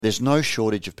There's no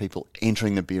shortage of people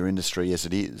entering the beer industry as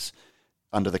it is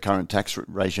under the current tax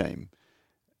regime.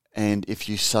 And if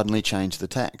you suddenly change the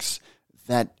tax,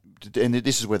 and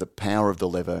this is where the power of the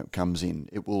lever comes in.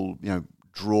 It will,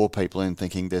 draw people in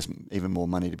thinking there's even more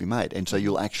money to be made. And so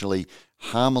you'll actually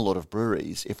harm a lot of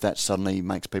breweries if that suddenly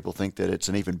makes people think that it's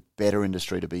an even better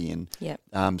industry to be in. Yep.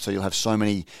 So you'll have so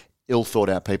many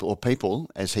ill-thought-out people, or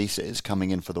people, as he says, coming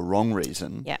in for the wrong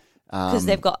reason. Yeah. Because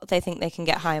they think they can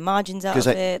get higher margins out of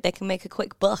it. They can make a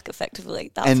quick buck,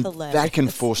 effectively. That's hilarious. That can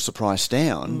force the price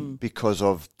down because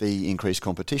of the increased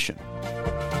competition.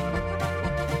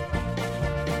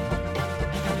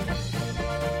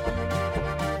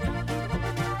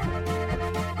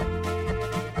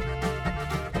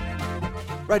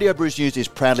 Radio Brews News is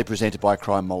proudly presented by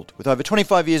Crime Malt. With over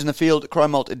 25 years in the field,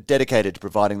 Crime Malt are dedicated to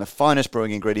providing the finest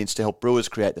brewing ingredients to help brewers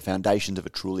create the foundations of a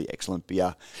truly excellent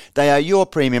beer. They are your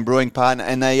premium brewing partner,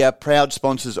 and they are proud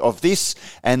sponsors of this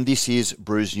and this year's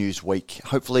Brews News Week.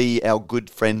 Hopefully our good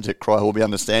friends at Crime will be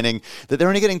understanding that they're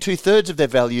only getting 2/3 of their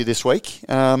value this week.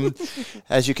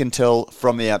 As you can tell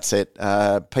from the outset,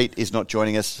 Pete is not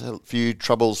joining us. A few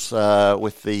troubles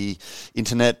with the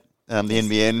internet. The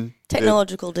NBN.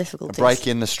 Technological difficulties. A break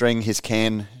in the string, his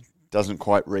can doesn't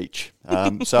quite reach.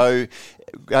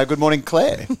 Good morning,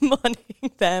 Claire. Morning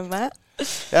there, Matt.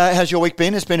 How's your week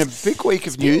been? It's been a big week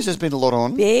of news. There's been a lot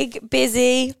on. Big,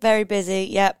 busy, very busy,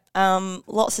 yep.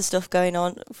 Lots of stuff going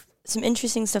on. Some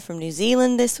interesting stuff from New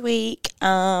Zealand this week,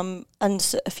 and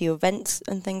a few events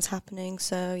and things happening.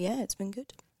 So, yeah, it's been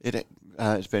good.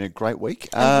 It's been a great week.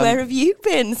 And where have you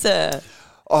been, sir?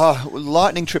 Oh,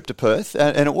 lightning trip to Perth,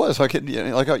 and it was like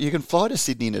you can fly to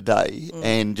Sydney in a day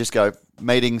and just go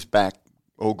meetings back,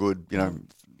 all good.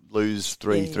 Lose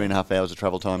three and a half hours of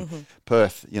travel time.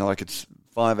 Perth, it's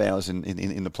 5 hours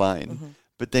in the plane,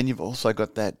 but then you've also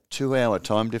got that 2-hour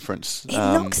time difference. It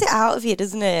knocks it out of you,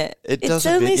 doesn't it? It's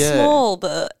only small,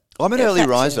 but I'm an early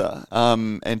riser,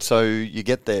 and so you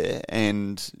get there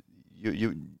and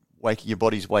your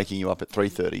body's waking you up at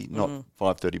 3:30, not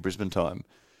 5:30 Brisbane time.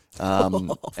 I'd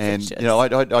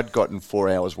gotten 4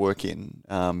 hours work in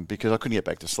because I couldn't get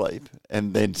back to sleep,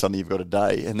 and then suddenly you've got a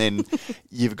day, and then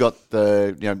you've got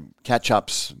the catch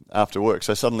ups after work.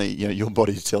 So suddenly your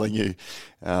body's telling you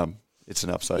it's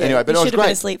enough. So anyway, but it was great. Should have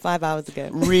been asleep 5 hours ago.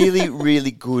 Really,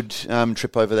 really good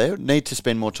trip over there. Need to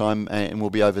spend more time, and we'll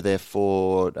be over there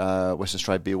for Western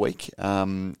Australia Beer Week.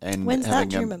 And when's that?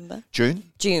 Do you remember? June.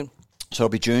 So it'll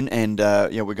be June, and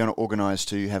we're going to organise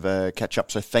to have a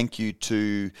catch-up. So thank you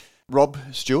to Rob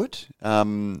Stewart. I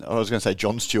was going to say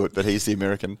John Stewart, but he's the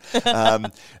American.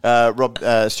 Rob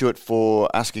Stewart for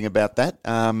asking about that.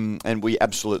 And we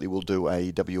absolutely will do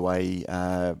a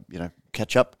WA,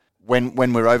 catch-up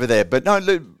when we're over there. But no,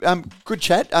 good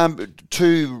chat.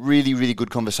 Two really, really good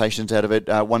conversations out of it.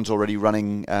 One's already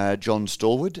running, John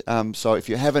Stallwood. So if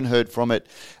you haven't heard from it,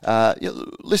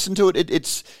 listen to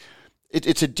it.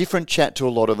 It's a different chat to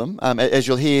a lot of them. As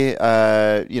you'll hear,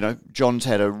 John's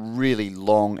had a really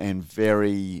long and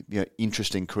very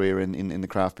interesting career in the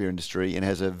craft beer industry and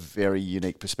has a very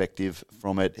unique perspective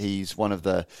from it. He's one of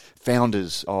the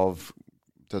founders of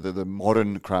the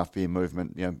modern craft beer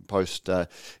movement. Post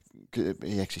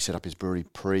he actually set up his brewery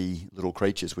pre-Little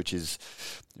Creatures, which is,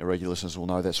 regular listeners will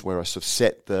know that's where I sort of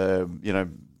set the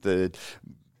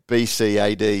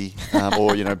BCAD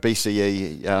or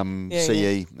BCE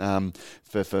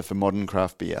CE for modern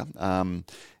craft beer,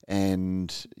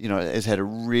 and has had a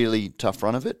really tough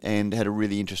run of it and had a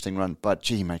really interesting run. But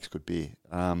gee, he makes good beer.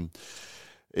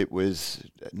 It was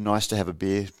nice to have a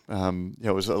beer.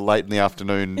 It was a late in the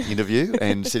afternoon interview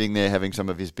and sitting there having some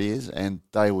of his beers, and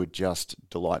they were just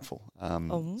delightful.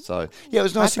 So it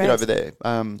was nice to get over there.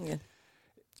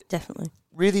 Definitely.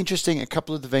 Really interesting. A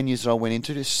couple of the venues that I went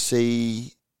into to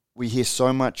see. We hear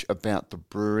so much about the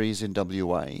breweries in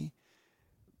WA,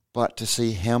 but to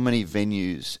see how many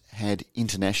venues had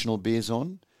international beers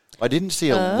on. I didn't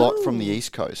see a lot from the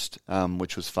East Coast,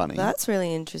 which was funny. That's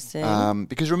really interesting.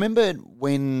 Because remember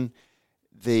when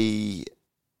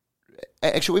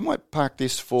actually, we might park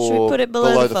this for Should we put it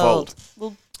below the fold?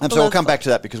 So we'll come back to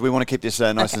that because we want to keep this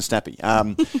nice and snappy.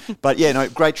 But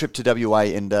great trip to WA,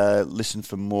 and listen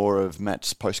for more of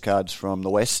Matt's postcards from the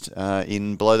West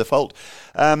in Below the Fold.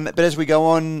 But as we go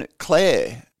on,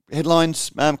 Claire,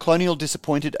 headlines, Colonial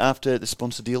disappointed after the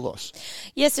sponsor deal loss.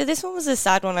 Yeah, so this one was a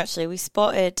sad one, actually. We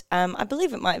spotted, I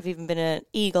believe it might have even been an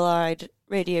eagle-eyed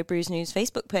Radio Brews News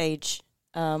Facebook page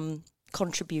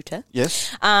contributor.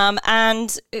 Yes.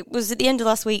 And it was at the end of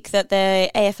last week that the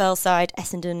AFL side,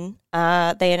 Essendon,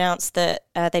 they announced that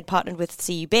they'd partnered with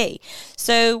CUB.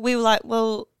 So we were like,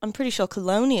 well, I'm pretty sure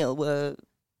Colonial were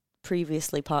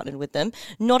previously partnered with them.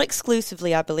 Not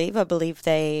exclusively, I believe. I believe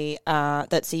they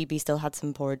that CUB still had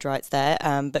some porridge rights there,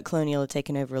 but Colonial had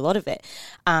taken over a lot of it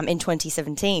in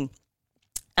 2017.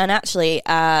 And actually,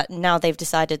 now they've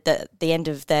decided that at the end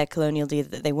of their Colonial deal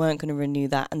that they weren't going to renew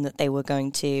that and that they were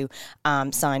going to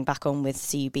sign back on with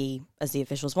CUB as the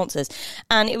official sponsors.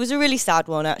 And it was a really sad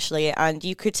one, actually. And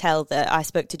you could tell that I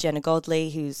spoke to Jenna Godley,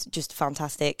 who's just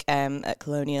fantastic at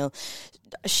Colonial.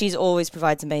 She's always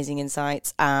provides amazing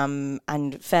insights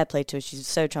and fair play to her. She's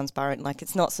so transparent. Like,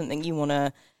 it's not something you want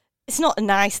to... It's not a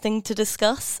nice thing to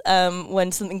discuss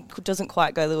when something doesn't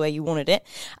quite go the way you wanted it.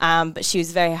 But she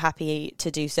was very happy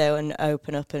to do so and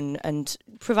open up and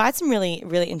provide some really,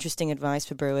 really interesting advice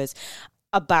for brewers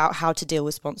about how to deal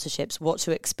with sponsorships, what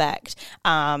to expect.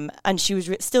 And she was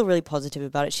still really positive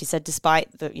about it. She said,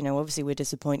 despite that, obviously we're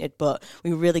disappointed, but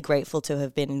we were really grateful to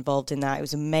have been involved in that. It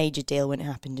was a major deal when it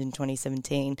happened in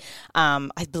 2017.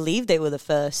 I believe they were the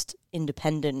first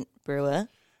independent brewer.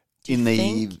 In the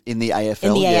AFL, in the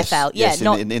yes, AFL, yes,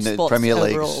 not in the sports Premier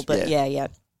League, overall, but yeah.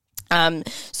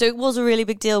 So it was a really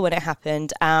big deal when it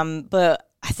happened. But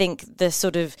I think the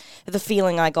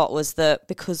feeling I got was that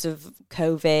because of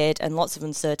COVID and lots of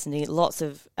uncertainty, lots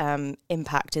of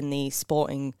impact in the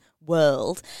sporting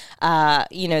world,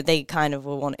 they kind of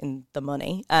were wanting the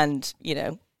money, and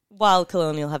while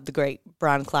Colonial have the great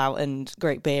brand clout and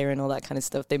great beer and all that kind of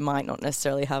stuff, they might not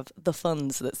necessarily have the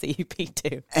funds that CUP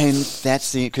do. And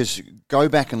that's because go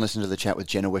back and listen to the chat with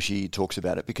Jenna where she talks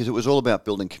about it, because it was all about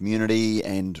building community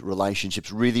and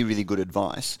relationships. Really, really good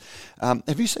advice.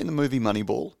 Have you seen the movie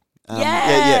Moneyball?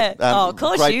 Yeah. Of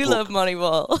course you love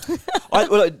Moneyball.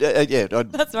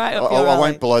 That's right. I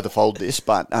won't below the fold this,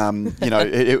 but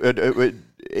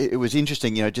it was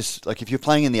interesting. Just like if you're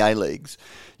playing in the A leagues,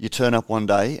 you turn up one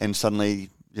day and suddenly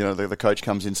the coach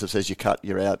comes in and says you're cut,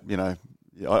 you're out. I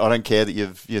don't care that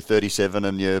you're 37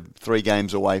 and you're 3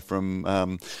 games away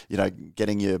from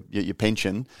getting your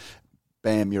pension.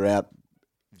 Bam, you're out.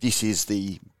 This is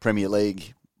the Premier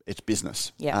League. It's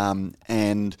business. Yeah.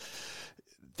 And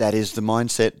that is the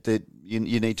mindset that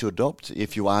you need to adopt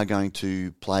if you are going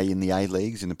to play in the A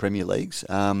leagues, in the Premier Leagues.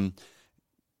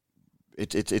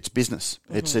 It's business.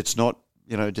 Mm-hmm. It's not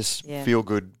feel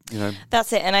good.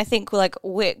 That's it. And I think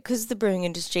because the brewing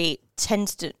industry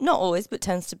tends to, not always, but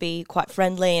tends to be quite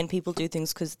friendly, and people do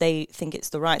things because they think it's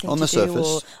the right thing to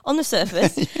do. On the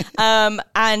surface.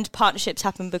 And partnerships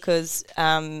happen because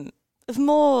of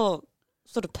more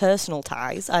sort of personal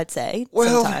ties, I'd say,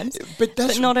 sometimes, but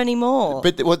not anymore.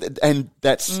 And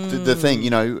that's the thing,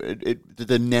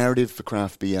 the narrative for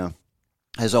craft beer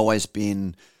has always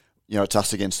been, it's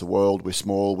us against the world, we're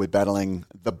small, we're battling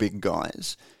the big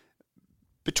guys.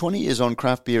 But 20 years on,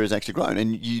 craft beer has actually grown,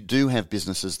 and you do have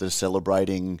businesses that are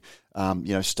celebrating,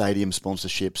 stadium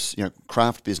sponsorships,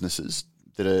 craft businesses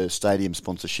that are stadium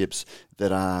sponsorships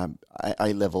that are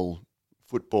A-level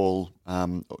football,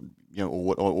 or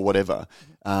whatever.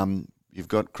 You've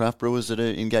got craft brewers that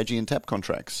are engaging in tap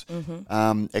contracts,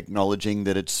 acknowledging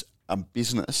that it's a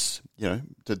business,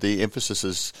 that the emphasis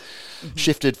has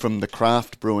shifted from the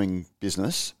craft brewing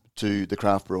business to the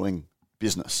craft brewing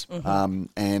business.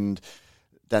 And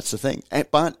that's the thing.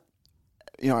 But,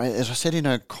 as I said in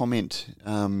a comment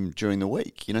during the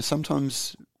week,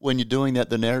 sometimes when you're doing that,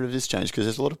 the narrative has changed, because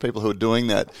there's a lot of people who are doing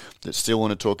that still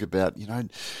want to talk about,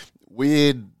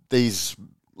 these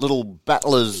little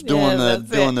battlers doing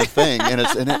the thing,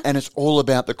 and it's all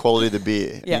about the quality of the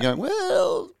beer. Yeah. And you're going,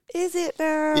 well, is it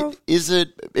though?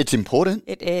 It's important.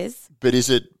 It is. But is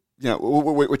it?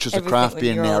 Which was a craft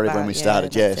beer narrative when we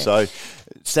started. Yeah. So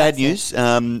sad news.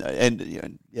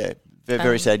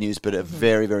 Very sad news, but a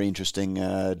very, very interesting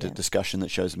discussion that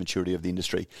shows the maturity of the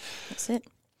industry. That's it.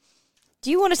 Do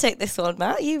you want to take this one,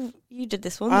 Matt? You did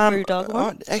this one, the Brewdog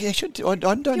one. I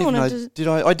don't even know. Did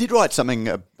I? I did write something.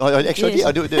 I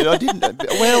didn't.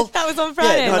 Well, that was on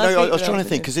Friday. Yeah, I was trying to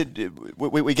think, because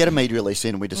we get a media release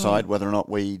in and we decide whether or not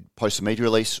we post a media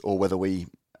release or whether we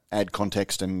add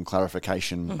context and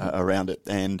clarification around it.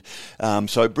 And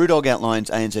so Brewdog outlines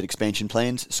ANZ expansion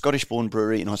plans. Scottish-born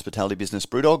brewery and hospitality business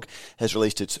Brewdog has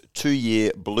released its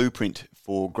 2-year blueprint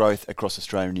for growth across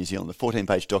Australia and New Zealand. The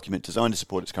 14-page document, designed to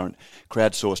support its current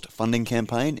crowdsourced funding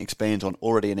campaign, expands on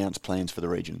already announced plans for the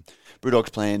region. Brewdog's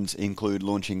plans include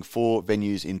launching 4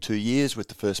 venues in 2 years, with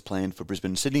the first planned for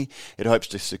Brisbane and Sydney. It hopes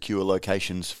to secure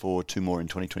locations for 2 more in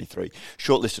 2023.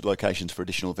 Shortlisted locations for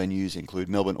additional venues include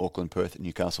Melbourne, Auckland, Perth,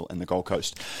 Newcastle and the Gold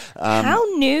Coast. How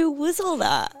new was all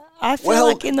that? I feel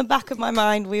like in the back of my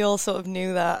mind we all sort of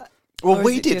knew that. Well,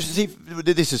 we did. See,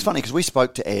 this is funny because we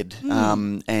spoke to Ed,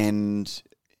 and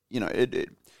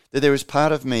there was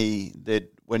part of me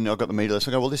that when I got the media list,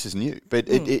 I go, well, this is new. But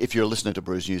if you're a listener to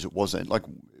Brews News, it wasn't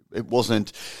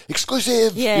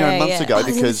exclusive months ago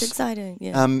because it's exciting.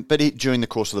 Yeah. But during the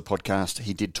course of the podcast,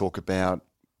 he did talk about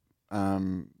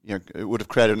it would have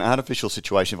created an artificial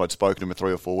situation if I'd spoken to him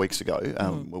 3 or 4 weeks ago,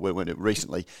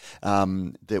 recently,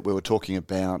 that we were talking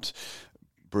about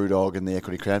Brewdog and the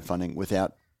equity crowdfunding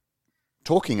without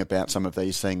talking about some of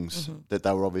these things that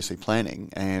they were obviously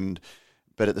planning,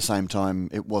 but at the same time,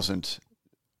 it wasn't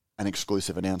an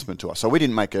exclusive announcement to us. So we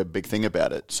didn't make a big thing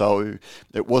about it. So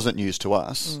it wasn't news to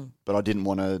us, but I didn't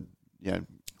want to,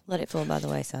 let it fall by the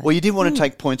wayside. Well, you didn't want to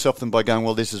take points off them by going,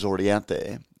 well, this is already out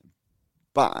there.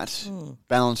 But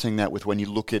balancing that with when you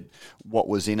look at what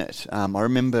was in it. I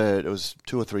remember it was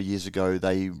 2 or 3 years ago,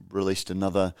 they released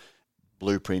another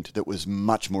blueprint that was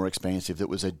much more expansive, that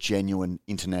was a genuine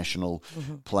international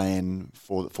plan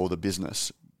for the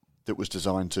business that was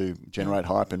designed to generate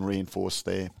hype and reinforce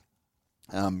their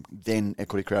then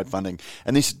equity crowdfunding.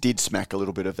 And this did smack a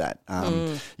little bit of that.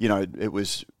 It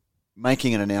was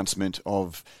making an announcement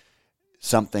of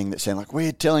something that sounded like,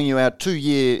 we're telling you our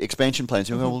 2-year expansion plans.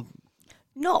 You go, well,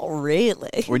 not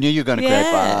really. we knew you were going to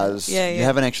create bars. Yeah. You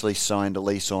haven't actually signed a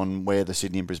lease on where the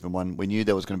Sydney and Brisbane one. We knew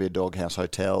there was going to be a Doghouse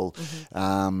hotel.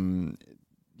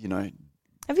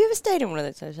 Have you ever stayed in one of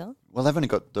those hotels? Well, they've only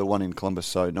got the one in Columbus,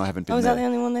 so no, I haven't been is there. that the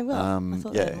only one they've got? I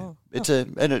thought they had more. It's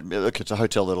a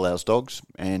hotel that allows dogs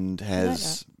and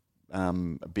has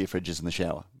beer fridges in the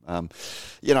shower.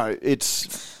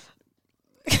 It's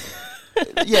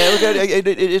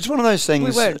it's one of those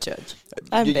things. We won't judge.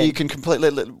 You can completely.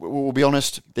 We'll be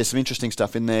honest. There's some interesting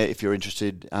stuff in there. If you're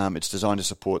interested, it's designed to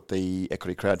support the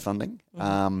equity crowdfunding.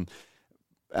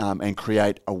 And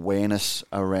create awareness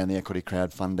around the equity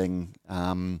crowdfunding,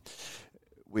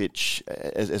 which,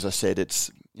 as I said,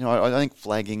 it's I think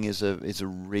flagging is a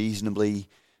reasonably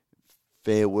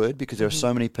fair word because there are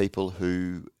so many people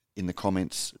who in the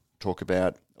comments talk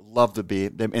about love the beer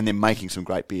and they're making some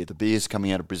great beer. The beer's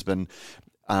coming out of Brisbane,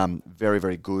 very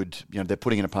very good. They're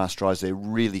putting in a pasteurised. They're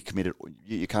really committed.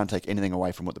 You can't take anything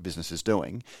away from what the business is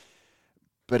doing.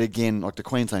 But again, like the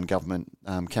Queensland government,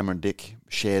 Cameron Dick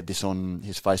shared this on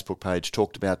his Facebook page,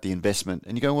 talked about the investment.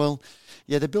 And you go, well,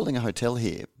 yeah, they're building a hotel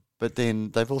here. But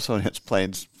then they've also announced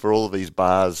plans for all of these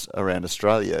bars around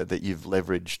Australia that you've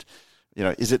leveraged.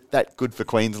 Is it that good for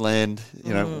Queensland?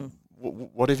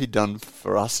 What have you done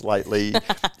for us lately?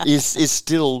 is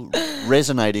still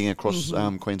resonating across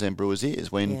Queensland brewers'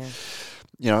 ears when,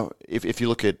 if you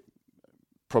look at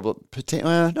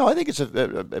I think it's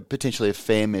a potentially a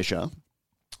fair measure.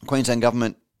 Queensland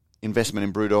government investment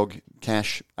in Brewdog,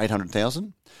 cash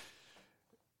 800,000.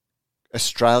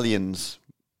 Australians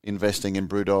investing in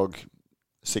Brewdog,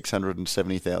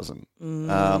 670,000.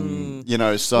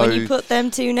 So when you put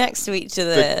them two next to each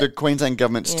other, the Queensland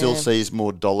government still sees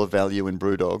more dollar value in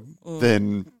Brewdog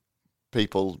than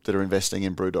people that are investing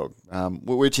in Brewdog,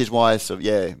 which is why. So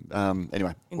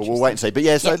anyway, we'll wait and see.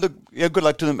 But look, good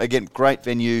luck to them again. Great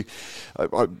venue.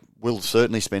 I will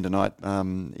certainly spend a night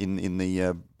in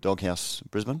the Doghouse,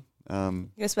 Brisbane.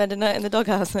 You'll spend a night in the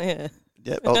Doghouse, yeah.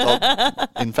 Yeah,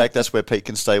 in fact, that's where Pete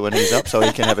can stay when he's up, so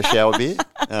he can have a shower beer.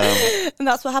 And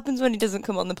that's what happens when he doesn't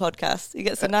come on the podcast. He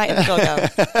gets a night in the Doghouse.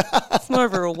 It's more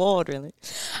of a reward, really.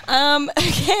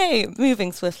 Okay,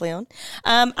 moving swiftly on.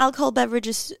 Alcohol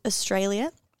Beverages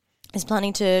Australia is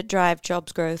planning to drive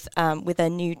jobs growth with a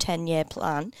new 10-year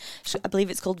plan. I believe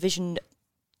it's called Vision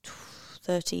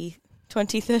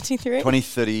 2033?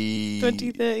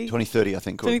 2030, I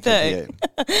think. 2030.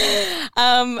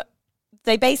 Yeah.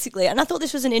 They basically, and I thought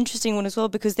this was an interesting one as well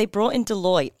because they brought in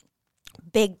Deloitte,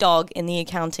 big dog in the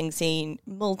accounting scene,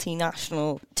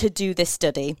 multinational, to do this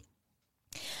study.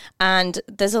 And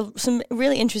there's some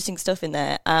really interesting stuff in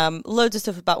there. Loads of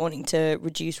stuff about wanting to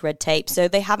reduce red tape. So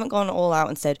they haven't gone all out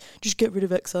and said, just get rid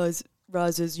of excise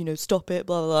rises, stop it,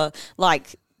 blah, blah, blah,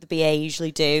 like the BA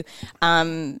usually do.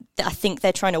 I think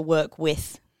they're trying to work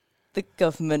with the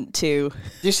government to...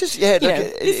 This is,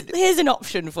 here's an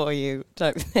option for you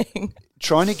type thing.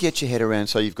 Trying to get your head around,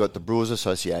 so you've got the Brewers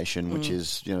Association, which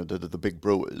is, the big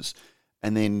brewers,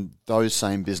 and then those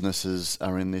same businesses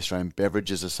are in the Australian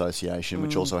Beverages Association,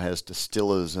 which also has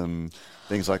distillers and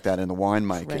things like that, and the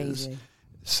winemakers. Crazy.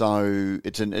 So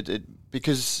it's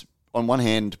because on one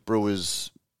hand,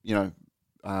 brewers, the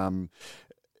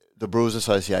Brewers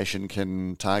Association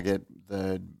can target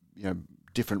the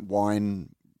different wine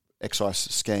excise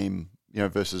scheme,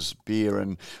 versus beer,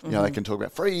 and they can talk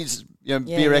about freeze,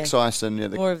 beer excise,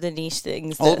 and more of the niche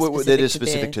things that is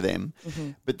specific to them.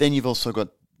 But then you've also got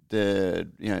the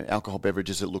alcohol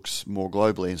beverages that looks more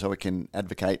globally, and so it can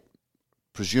advocate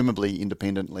presumably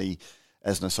independently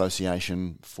as an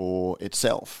association for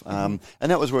itself. And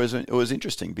that was where it was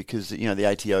interesting because, the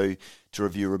ATO to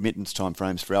review remittance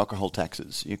timeframes for alcohol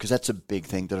taxes, because that's a big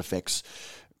thing that affects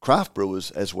craft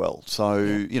brewers as well. So,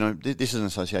 this is an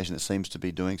association that seems to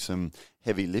be doing some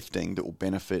heavy lifting that will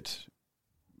benefit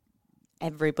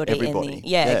everybody.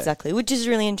 Exactly, which is a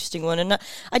really interesting one. And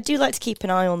I do like to keep an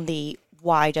eye on the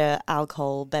wider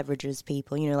alcohol beverages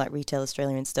people, like Retail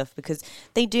Australia and stuff, because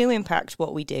they do impact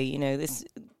what we do.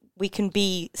 We can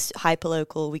be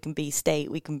hyperlocal, we can be state,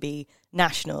 we can be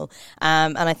national.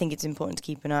 And I think it's important to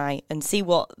keep an eye and see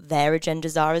what their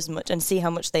agendas are and see how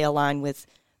much they align with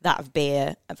that of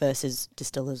beer versus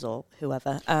distillers or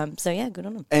whoever. Good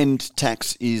on them. And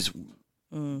tax is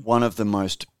one of the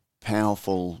most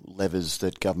powerful levers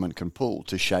that government can pull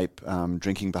to shape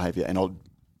drinking behaviour. And I'll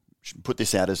put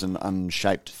this out as an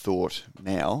unshaped thought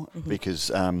now because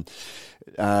the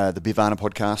Bivana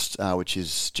podcast, which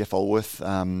is Jeff Allworth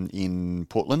in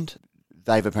Portland,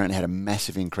 they've apparently had a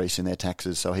massive increase in their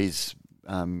taxes. So he's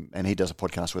and he does a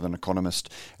podcast with an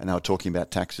economist, and they were talking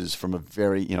about taxes from a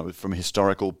very, from a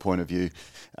historical point of view.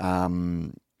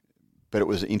 But it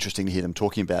was interesting to hear them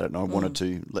talking about it, and I wanted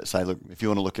to, let's say, look, if you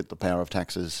want to look at the power of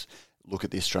taxes, look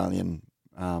at the Australian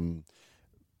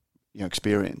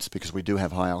experience, because we do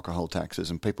have high alcohol taxes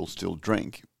and people still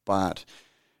drink, but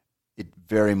it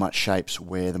very much shapes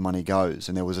where the money goes.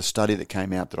 And there was a study that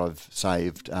came out that I've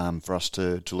saved for us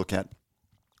to look at.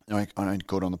 I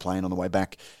got on the plane on the way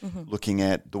back, looking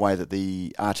at the way that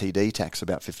the RTD tax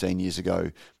about 15 years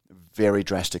ago very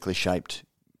drastically shaped,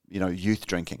 youth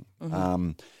drinking.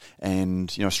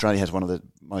 And Australia has one of the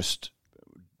most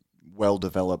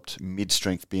well-developed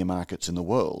mid-strength beer markets in the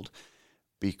world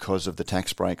because of the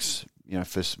tax breaks,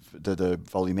 for the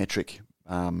volumetric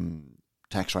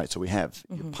tax rates that we have.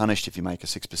 You're punished if you make a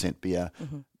 6% beer,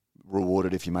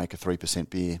 rewarded if you make a 3%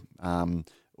 beer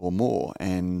or more,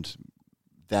 and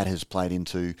that has played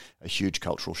into a huge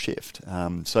cultural shift.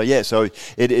 So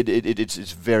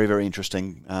it's very, very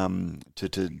interesting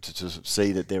to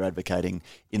see that they're advocating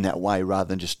in that way rather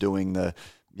than just doing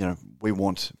we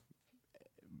want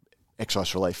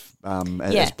excise relief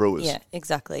as brewers. Yeah,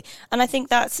 exactly. And I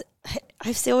think I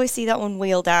always see that one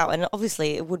wheeled out, and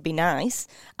obviously it would be nice,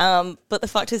 but the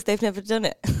fact is they've never done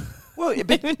it. Well,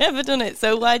 they've never done it,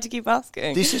 so why do you keep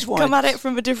asking? This is why come at it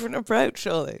from a different approach,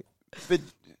 surely. But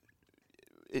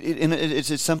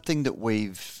it's something that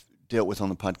we've dealt with on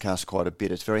the podcast quite a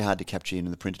bit. It's very hard to capture in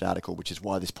the printed article, which is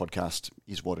why this podcast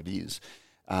is what it is.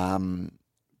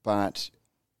 But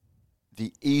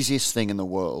the easiest thing in the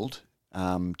world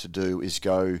to do is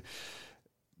go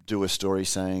do a story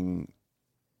saying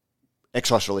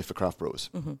excise relief for craft brewers.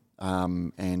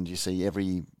 And you see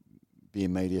every beer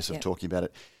media sort of talking about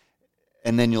it.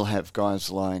 And then you'll have guys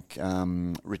like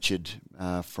Richard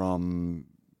from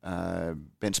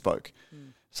Bent Spoke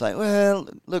say, well,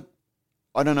 look,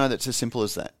 I don't know that's as simple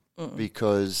as that.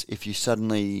 Because if you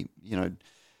suddenly,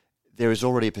 there is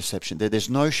already a perception. There's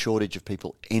no shortage of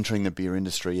people entering the beer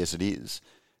industry as it is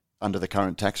under the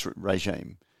current tax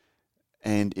regime.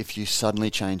 And if you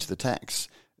suddenly change the tax,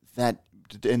 and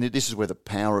this is where the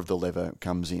power of the lever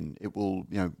comes in. It will,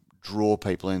 draw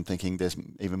people in thinking there's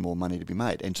even more money to be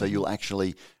made. And so you'll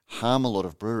actually harm a lot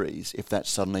of breweries if that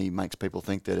suddenly makes people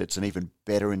think that it's an even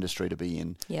better industry to be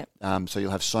in. So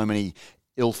you'll have so many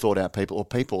ill-thought-out people, or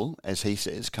people, as he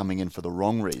says, coming in for the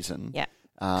wrong reason.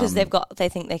 Because they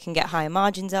think they can get higher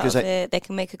margins out of it. They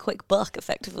can make a quick buck,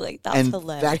 effectively. That's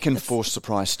hilarious. And that can force the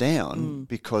price down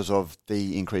because of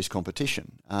the increased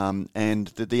competition. And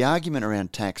the argument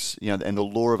around tax, and the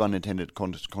law of unintended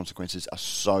consequences are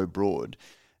so broad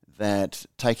that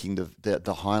taking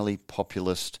the highly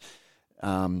populist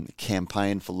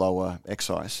campaign for lower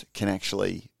excise can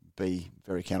actually be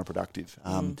very counterproductive.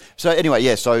 So anyway,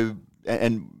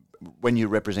 and when you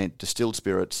represent distilled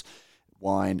spirits,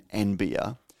 wine and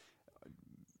beer,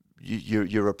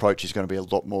 your approach is going to be a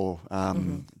lot more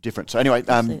different. So anyway,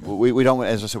 we don't,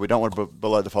 as I said, we don't want to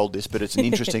below the fold this, but it's an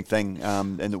interesting thing,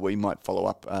 and that we might follow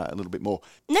up a little bit more.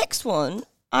 Next one,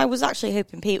 I was actually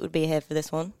hoping Pete would be here for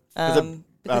this one.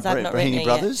 Because I've not written it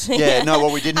Brothers? yet.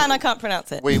 We didn't. And I can't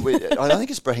pronounce it. I don't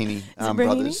think it's Brahini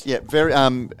Brothers. Yeah, very.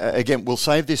 Again, we'll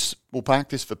save this. We'll park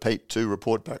this for Pete to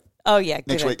report back. Oh yeah,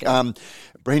 next week.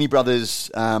 Brahini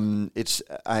Brothers. It's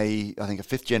I think a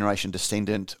fifth generation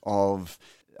descendant of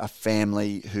a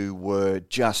family who were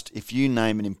just, if you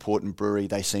name an important brewery,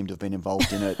 they seem to have been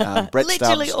involved in it. Brett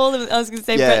Literally Stubbs. all of them. I was going to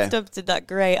say Brett Stubbs did that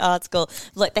great article,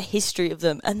 like the history of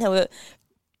them, and there were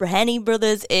Brahini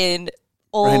Brothers in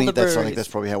all Breheny, the breweries. I think that's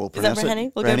probably how we'll Is that pronounce it.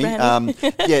 Breheny? We'll go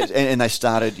Breheny. Yeah, and they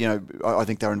started, I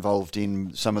think they were involved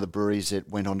in some of the breweries that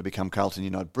went on to become Carlton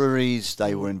United Breweries.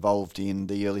 They were involved in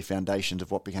the early foundations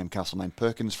of what became Castlemaine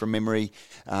Perkins from memory.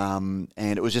 And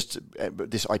it was just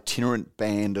this itinerant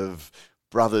band of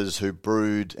brothers who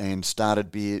brewed and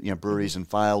started beer, breweries and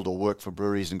failed, or worked for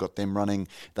breweries and got them running.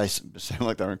 They sound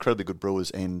like they were incredibly good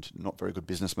brewers and not very good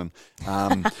businessmen.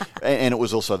 And it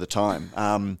was also the time.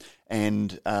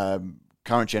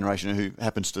 Current generation, who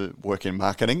happens to work in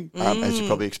marketing, as you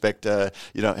probably expect,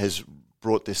 has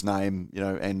brought this name,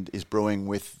 and is brewing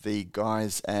with the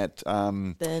guys at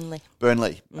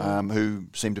Burnley, who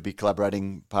seem to be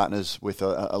collaborating partners with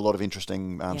a lot of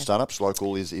interesting startups.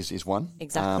 Local is one.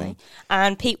 Exactly.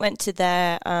 And Pete went to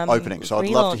their opening, so relaunch.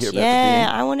 I'd love to hear about the Yeah,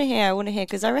 beer. I want to hear,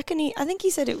 because I think he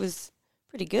said it was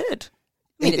pretty good.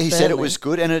 He said it was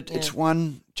good, and it's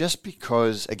one just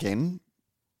because, again,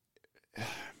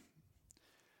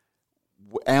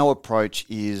 our approach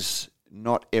is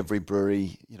not every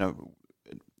brewery,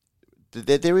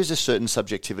 there is a certain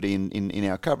subjectivity in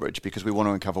our coverage, because we want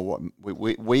to uncover what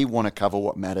we want to cover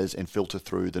what matters and filter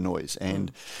through the noise.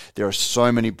 And there are so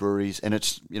many breweries, and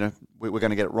it's we're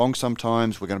going to get it wrong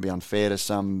sometimes. We're going to be unfair to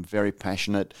some very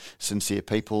passionate, sincere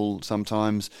people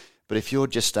sometimes. But if you're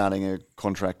just starting a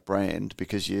contract brand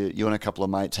because you and a couple of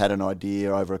mates had an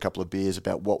idea over a couple of beers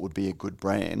about what would be a good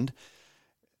brand,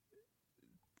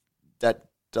 that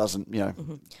doesn't,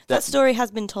 that story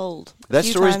has been told. That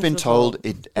story's been told.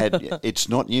 It's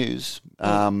not news,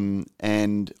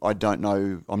 and I don't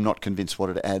know. I'm not convinced what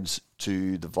it adds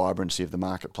to the vibrancy of the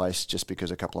marketplace just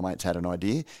because a couple of mates had an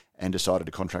idea and decided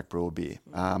to contract brew a beer,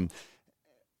 and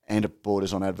it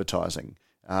borders on advertising.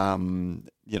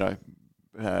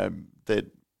 That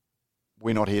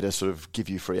we're not here to sort of give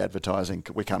you free advertising.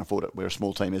 We can't afford it. We're a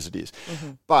small team as it is,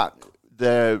 but.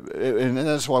 And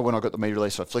that's why when I got the media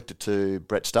release, I flicked it to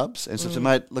Brett Stubbs and said,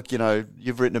 mate, look,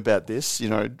 you've written about this,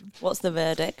 What's the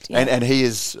verdict? Yeah. And he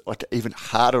is like even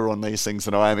harder on these things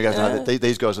than I am. He goes, no,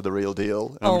 these guys are the real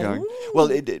deal. And I'm going, well,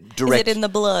 direct. Is it in the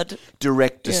blood?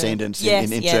 Direct descendants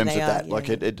in terms of that. Yeah. Like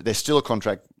there's still a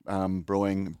contract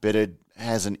brewing, but it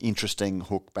has an interesting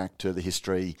hook back to the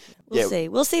history.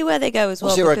 We'll see where they go as well.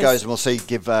 We'll see where it goes, and we'll see.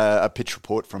 Give a pitch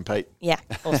report from Pete. Yeah,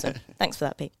 awesome. Thanks for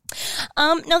that, Pete.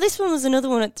 Now, this one was another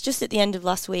one just at the end of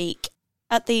last week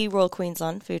at the Royal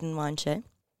Queensland Food and Wine Show.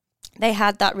 They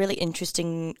had that really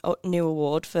interesting new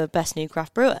award for Best New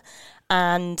Craft Brewer.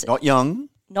 And not young,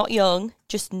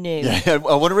 just new. Yeah,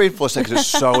 I want to reinforce that because it's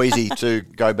so easy to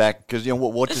go back because,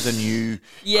 what does a new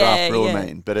craft brewer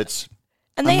mean? But it's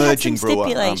and they had some brewer,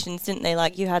 stipulations, didn't they?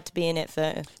 Like you had to be in it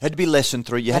for... Had to be less than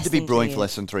 3 years. You had to be brewing for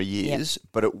less than 3 years,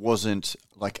 but it wasn't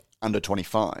like under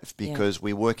 25 because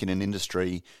we work in an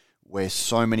industry where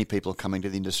so many people are coming to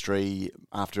the industry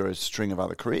after a string of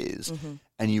other careers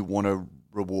and you want to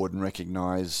reward and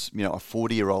recognise, a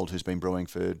 40-year-old who's been brewing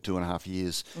for 2.5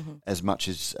 years as much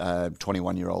as a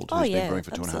 21-year-old who's been brewing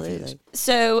for 2.5 years.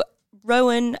 So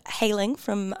Rowan Haling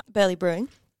from Burley Brewing,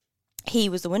 he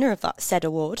was the winner of that said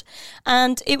award.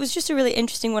 And it was just a really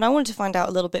interesting one. I wanted to find out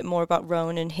a little bit more about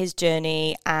Rowan and his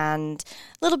journey and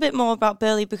a little bit more about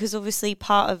Burley because obviously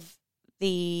part of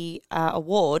the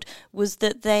award was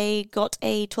that they got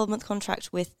a 12-month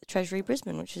contract with Treasury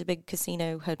Brisbane, which is a big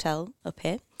casino hotel up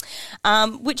here,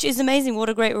 which is amazing. What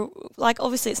a great,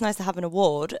 obviously it's nice to have an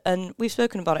award, and we've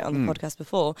spoken about it on the podcast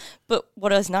before, but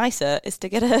what is nicer is to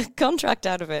get a contract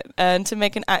out of it and to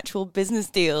make an actual business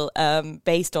deal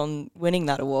based on winning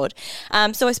that award.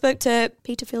 So I spoke to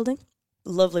Peter Fielding.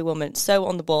 Lovely woman, so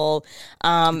on the ball.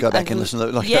 Go back and listen to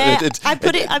it. I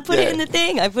put it in the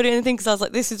thing. I put it in the thing because I was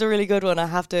like, this is a really good one. I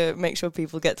have to make sure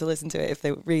people get to listen to it if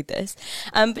they read this.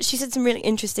 But she said some really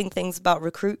interesting things about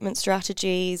recruitment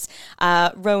strategies.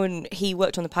 Rowan, he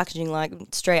worked on the packaging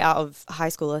line straight out of high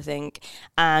school, I think.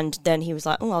 And then he was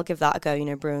like, I'll give that a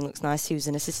go. Brewing looks nice. He was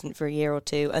an assistant for a year or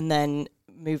two and then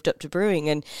moved up to brewing,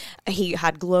 and he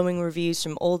had glowing reviews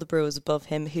from all the brewers above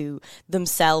him who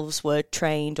themselves were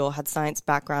trained or had science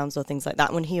backgrounds or things like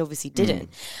that when he obviously didn't.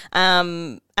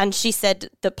 And she said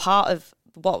that part of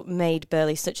what made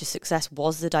Burley such a success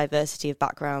was the diversity of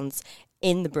backgrounds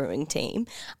in the brewing team,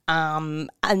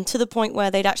 and to the point where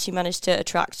they'd actually managed to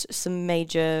attract some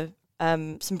major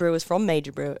some brewers from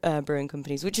major brewing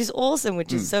companies, which is awesome,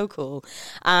 which is so cool,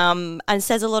 and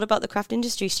says a lot about the craft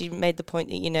industry. She made the point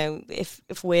that,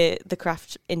 if we're the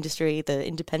craft industry, the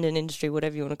independent industry,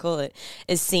 whatever you want to call it,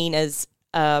 is seen as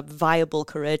a viable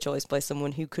career choice by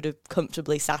someone who could have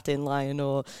comfortably sat in Lion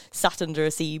or sat under a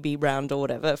CEB brand or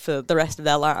whatever for the rest of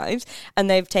their lives, and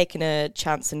they've taken a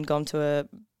chance and gone to a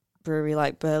brewery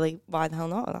like Burley, why the hell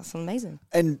not? That's amazing.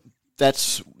 And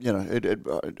that's,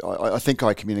 I think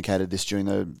I communicated this during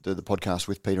the podcast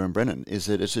with Peter and Brennan, is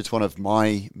that it's one of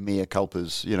my mea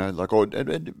culpas,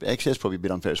 actually that's probably a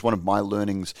bit unfair. It's one of my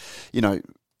learnings,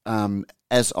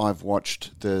 as I've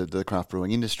watched the craft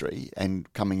brewing industry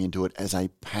and coming into it as a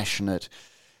passionate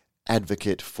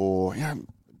advocate for,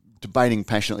 debating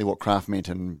passionately what craft meant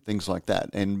and things like that.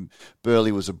 And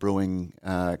Burley was a brewing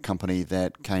company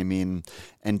that came in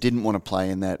and didn't want to play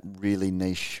in that really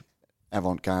niche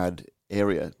avant-garde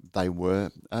area. They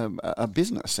were a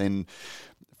business, and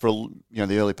for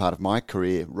the early part of my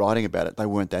career writing about it, they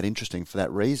weren't that interesting for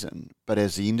that reason. But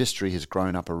as the industry has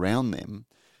grown up around them,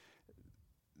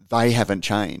 they haven't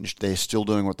changed. They're still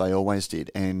doing what they always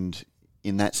did, and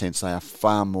in that sense, they are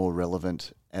far more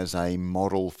relevant as a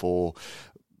model for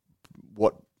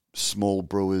what small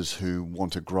brewers who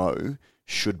want to grow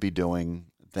should be doing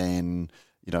than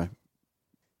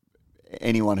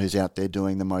anyone who's out there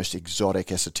doing the most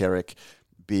exotic, esoteric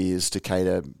beers to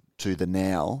cater to the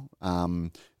now,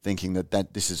 thinking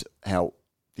that this is how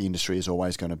the industry is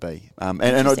always going to be. And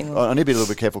I need to be a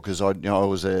little bit careful because I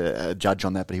was a judge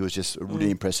on that, but he was just a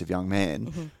really impressive young man.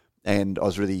 Mm-hmm. And I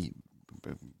was really,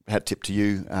 hat tip to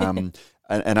you,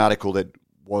 an article that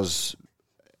was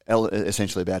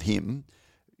essentially about him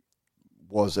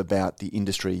was about the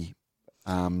industry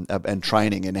and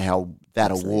training, and how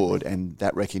that award and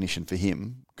that recognition for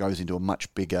him goes into a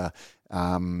much bigger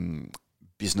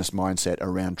business mindset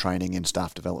around training and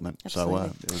staff development.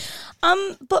 Absolutely.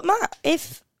 But Matt,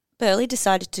 if Burley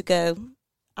decided to go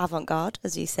avant-garde,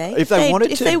 as you say, if they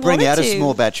wanted to bring out a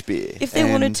small batch beer, if they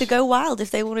wanted to go wild,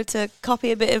 if they wanted to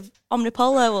copy a bit of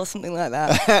Omnipolo or something like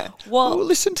that, well,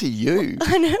 listen to you.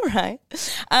 I know, right?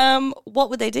 What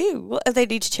would they do? What, they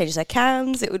need to change their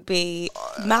cans? It would be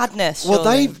madness. Well,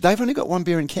 they've only got one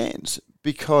beer in cans,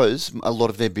 because a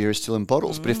lot of their beer is still in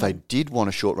bottles. But if they did want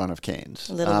a short run of cans,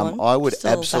 I would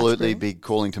absolutely be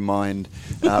calling to mind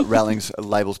Ralling's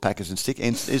labels, packers and stick,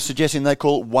 and is suggesting they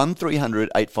call 1300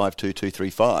 852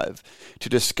 235 to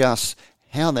discuss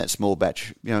how that small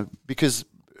batch, because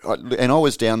I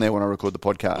was down there when I recorded the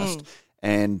podcast,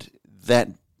 and that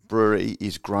brewery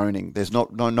is groaning. There's no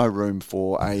room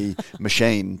for a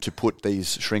machine to put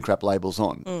these shrink wrap labels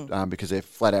on because they're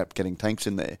flat out getting tanks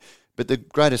in there. But the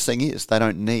greatest thing is they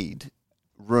don't need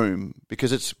room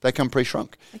because they come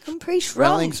pre-shrunk. They come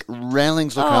pre-shrunk.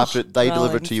 Rallings look after it. They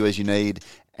deliver it to you as you need,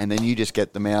 and then you just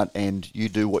get them out and you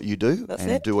do what you do. That's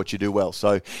it. Do what you do well.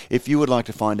 So if you would like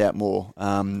to find out more,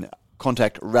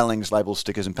 contact Rallings Labels,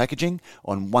 Stickers and Packaging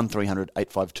on 1300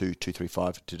 852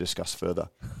 235 to discuss further.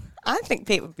 I think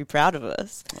Pete would be proud of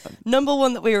us. Number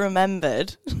one that we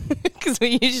remembered, because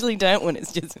we usually don't when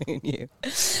it's just me and you.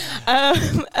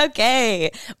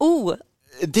 Okay. Ooh.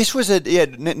 This was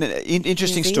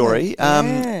interesting story.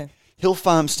 Hill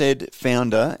Farmstead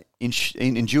founder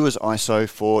endures ISO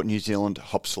for New Zealand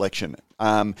hop selection.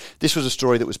 This was a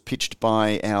story that was pitched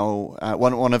by our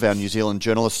one of our New Zealand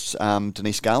journalists,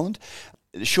 Denise Garland.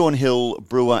 Sean Hill,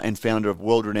 brewer and founder of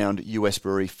world-renowned US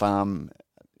brewery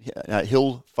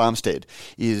Hill Farmstead,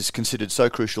 is considered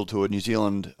so crucial to a New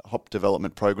Zealand hop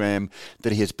development program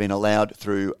that he has been allowed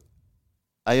through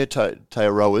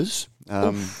Aotearoa's.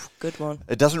 Good one.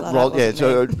 It doesn't roll. Yeah,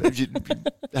 so you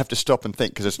have to stop and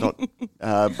think because it's not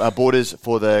borders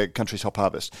for the country's hop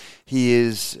harvest. He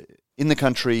is in the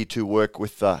country to work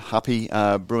with the Happy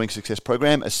Brewing Success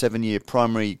Program, a 7-year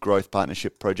primary growth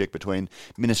partnership project between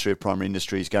Ministry of Primary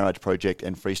Industries, Garage Project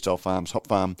and Freestyle Farms Hop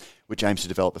Farm, which aims to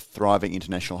develop a thriving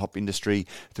international hop industry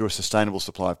through a sustainable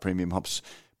supply of premium hops,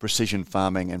 precision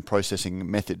farming and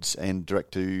processing methods, and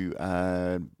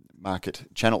direct-to market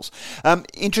channels.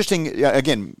 Interesting,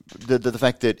 again, the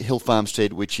fact that Hill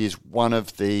Farmstead, which is one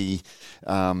of the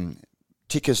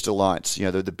Tickers Delights,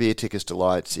 the beer Tickers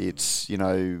Delights, it's,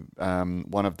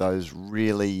 one of those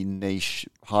really niche,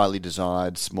 highly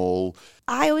desired, small...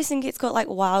 I always think it's got like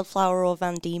Wildflower or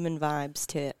Van Diemen vibes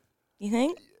to it. You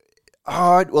think?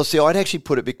 Well, see, I'd actually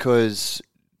put it because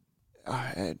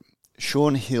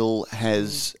Sean Hill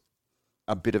has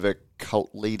a bit of a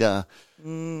cult leader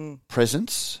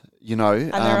presence, And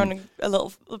they're on a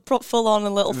little, full on a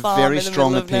little farm. Very in the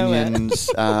strong middle of opinions.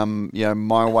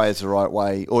 My way is the right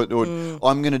way, or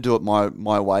I'm going to do it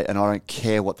my way, and I don't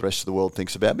care what the rest of the world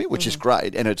thinks about me, which is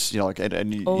great. And it's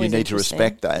and you need to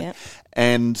respect that. Yep.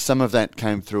 And some of that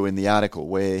came through in the article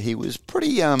where he was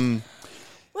pretty. Well,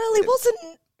 he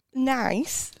wasn't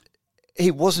nice.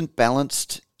 He wasn't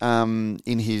balanced. In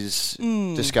his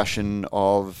discussion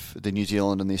of the New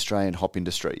Zealand and the Australian hop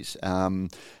industries.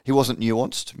 He wasn't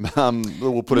nuanced,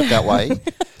 we'll put it that way. I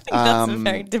think that's a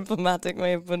very diplomatic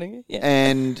way of putting it. Yeah.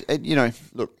 And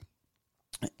look,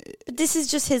 But this is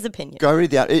just his opinion. Go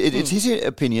read the article. It's his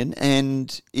opinion,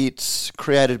 and it's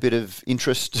created a bit of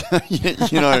interest,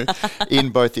 in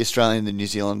both the Australian and the New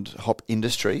Zealand hop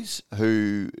industries,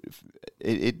 who,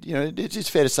 it's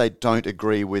fair to say, don't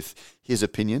agree with his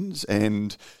opinions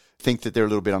and think that they're a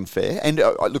little bit unfair. And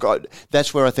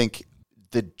that's where I think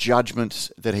the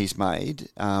judgments that he's made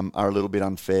are a little bit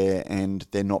unfair, and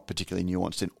they're not particularly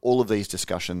nuanced. And all of these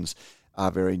discussions are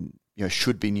very,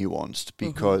 should be nuanced,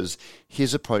 because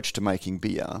his approach to making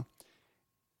beer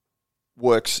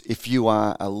works if you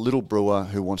are a little brewer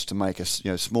who wants to make a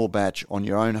small batch on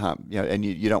your own hub, and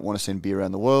you don't want to send beer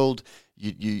around the world.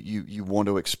 You want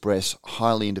to express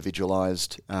highly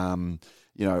individualized,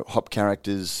 hop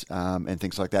characters and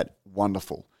things like that.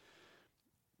 Wonderful.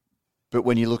 But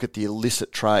when you look at the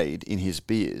illicit trade in his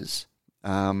beers,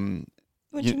 what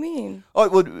do you mean? Oh,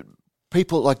 well,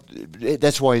 people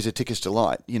that's why he's a Ticker's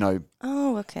Delight.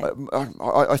 Oh, okay.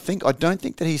 I don't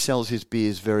think that he sells his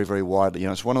beers very, very widely.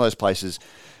 It's one of those places.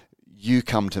 You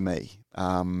come to me.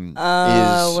 One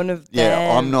of them.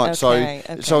 Yeah, I'm not. Okay,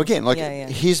 So again,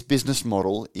 his business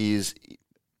model is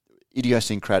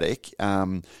idiosyncratic.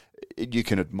 You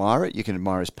can admire it. You can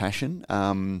admire his passion.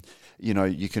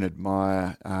 You can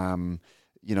admire,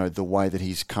 the way that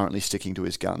he's currently sticking to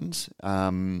his guns.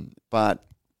 But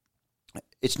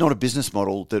it's not a business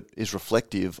model that is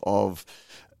reflective of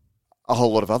a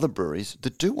whole lot of other breweries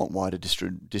that do want wider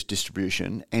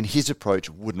distribution, and his approach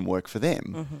wouldn't work for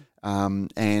them.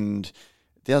 And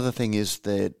the other thing is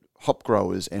that hop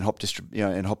growers and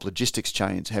hop logistics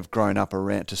chains have grown up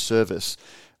around to service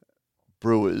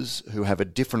brewers who have a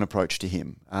different approach to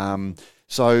him. And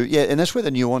that's where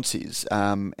the nuance is.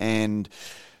 Again,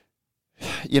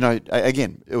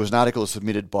 it was an article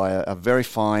submitted by a very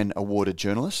fine awarded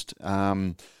journalist.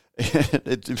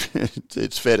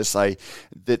 It's fair to say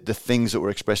that the things that were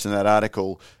expressed in that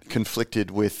article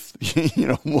conflicted with,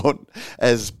 what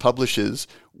as publishers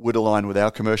would align with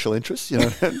our commercial interests.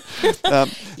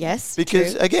 Yes,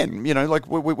 because true. Again,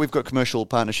 we've got commercial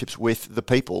partnerships with the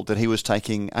people that he was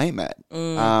taking aim at,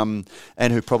 and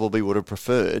who probably would have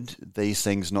preferred these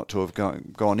things not to have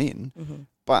gone in,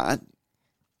 but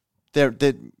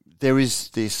there is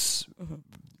this.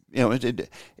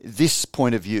 This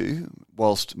point of view,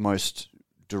 whilst most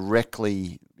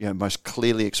directly, most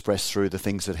clearly expressed through the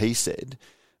things that he said,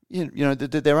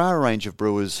 there are a range of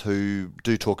brewers who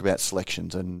do talk about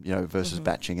selections and, versus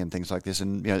batching and things like this.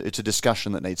 And, it's a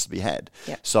discussion that needs to be had.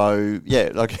 Yep. So,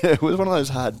 it was one of those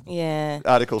hard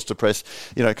articles to press,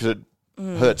 because it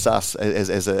hurts us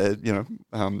as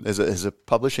a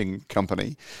publishing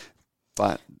company.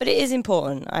 But it is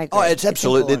important, I agree. Oh, it's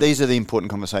absolutely. These are the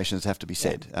important conversations that have to be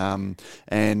said. Yeah.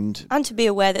 And to be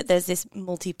aware that there's this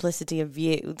multiplicity of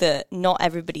view, that not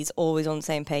everybody's always on the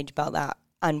same page about that.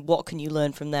 And what can you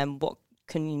learn from them? What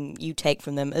can you take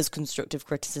from them as constructive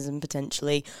criticism,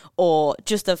 potentially? Or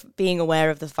just of being aware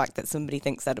of the fact that somebody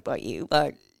thinks that about you,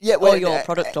 or your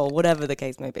product, or whatever the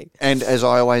case may be. And as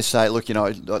I always say, look,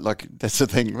 that's the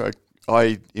thing,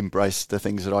 I embrace the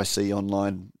things that I see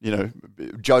online,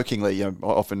 jokingly,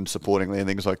 often supportingly and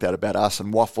things like that about us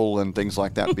and waffle and things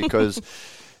like that, because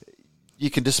you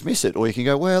can dismiss it, or you can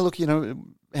go, well, look,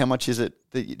 how much is it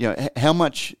that, how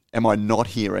much am I not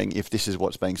hearing if this is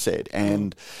what's being said?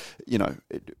 And,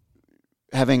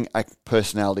 having a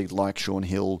personality like Sean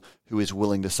Hill who is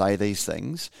willing to say these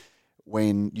things,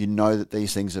 when you know that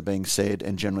these things are being said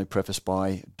and generally prefaced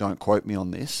by, don't quote me on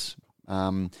this,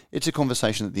 it's a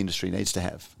conversation that the industry needs to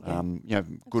have,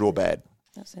 good or bad.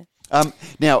 That's it.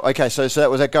 Now, okay, so that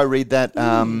was that. Go read that.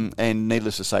 And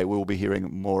needless to say, we will be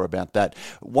hearing more about that.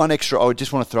 One extra I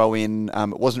just want to throw in,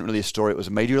 it wasn't really a story, it was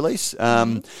a media release,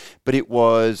 but it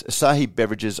was Asahi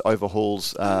Beverages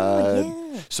overhauls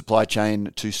supply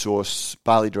chain to source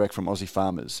barley direct from Aussie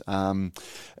farmers.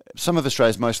 Some of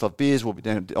Australia's most loved beers will be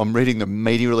down. I'm reading the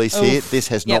media release here. This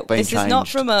has not been changed. This is not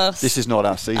from us. This is not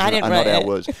us. These are not our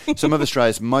words. Some of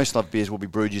Australia's most loved beers will be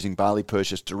brewed using barley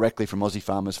purchased directly from Aussie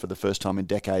farmers for the first time in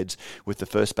decades, with the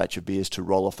first batch of beers to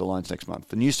roll off the lines next month.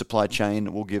 The new supply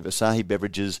chain will give Asahi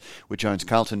Beverages, which owns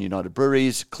Carlton United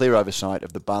Breweries, clear oversight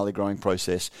of the barley growing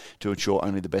process to ensure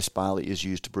only the best barley is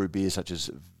used to brew beers such as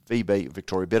VB,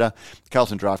 Victoria Bitter,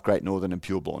 Carlton Draft, Great Northern and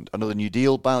Pure Blonde. Under the new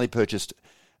deal, barley purchased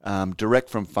direct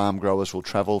from farm growers will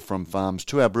travel from farms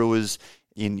to our brewers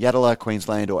in Yatala,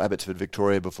 Queensland or Abbotsford,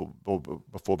 Victoria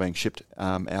before being shipped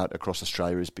out across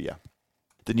Australia as beer.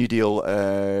 The new deal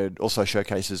also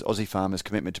showcases Aussie farmers'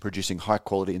 commitment to producing high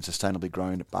quality and sustainably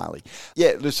grown barley.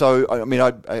 Yeah, so I mean,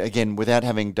 again, without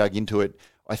having dug into it,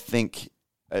 I think,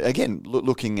 again,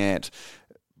 looking at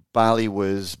barley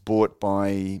was bought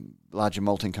by larger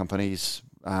malting companies,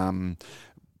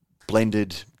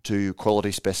 blended to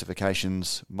quality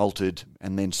specifications, malted,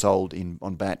 and then sold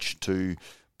on batch to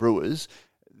brewers.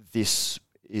 This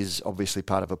is obviously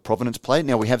part of a provenance play.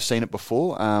 Now, we have seen it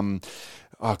before.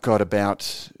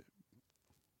 About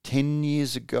 8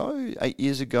 years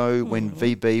ago, when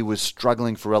VB was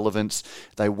struggling for relevance,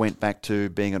 they went back to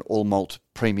being an all-malt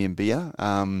premium beer,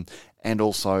 and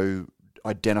also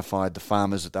identified the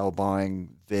farmers that they were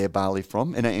buying their barley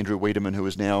from. And Andrew Wiedemann, who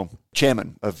is now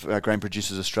chairman of Grain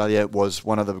Producers Australia, was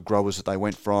one of the growers that they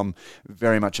went from,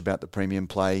 very much about the premium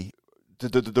play.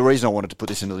 The reason I wanted to put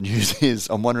this into the news is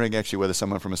I'm wondering actually whether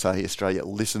someone from Asahi Australia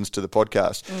listens to the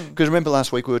podcast. Because remember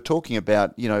last week we were talking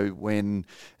about, when,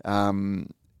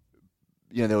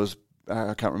 there was,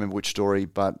 I can't remember which story,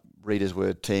 but readers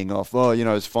were teeing off,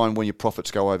 it's fine when your profits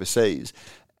go overseas.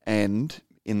 And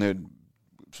in the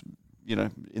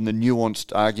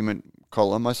nuanced argument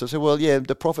column, I said, well, yeah,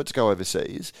 the profits go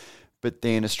overseas, but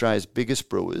then Australia's biggest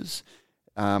brewers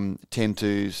tend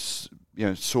to,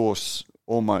 source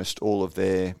almost all of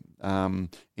their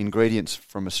ingredients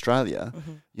from Australia.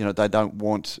 They don't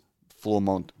want floor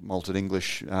malted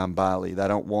English barley. They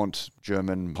don't want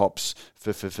German hops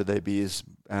for their beers.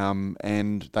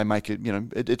 And they make it,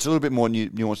 it's a little bit more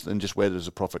nuanced than just where does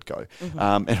the profit go.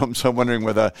 And I'm wondering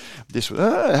whether this was,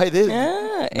 hey, there.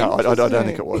 No, I don't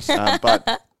think it was.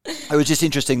 But it was just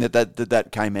interesting that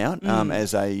came out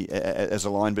as a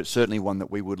line, but certainly one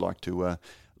that we would like to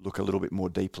look a little bit more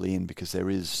deeply in, because there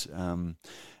is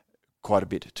quite a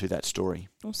bit to that story.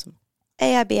 Awesome.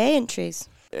 AIBA entries.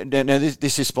 Now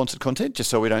this is sponsored content, just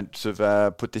so we don't sort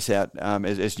of put this out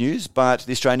as news. But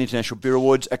the Australian International Beer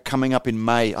Awards are coming up in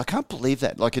May. I can't believe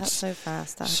that. It's so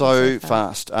fast. So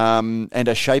fast. And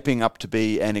are shaping up to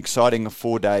be an exciting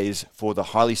 4 days for the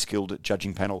highly skilled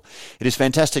judging panel. It is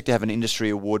fantastic to have an industry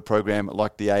award program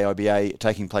like the AIBA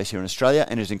taking place here in Australia,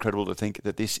 and it is incredible to think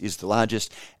that this is the largest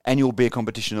annual beer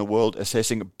competition in the world,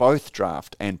 assessing both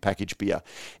draft and packaged beer.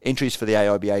 Entries for the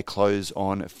AIBA close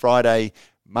on Friday,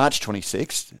 March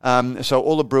 26th. So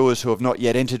all the brewers who have not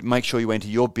yet entered, make sure you enter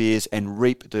your beers and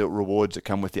reap the rewards that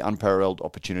come with the unparalleled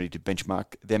opportunity to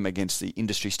benchmark them against the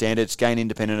industry standards, gain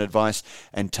independent advice,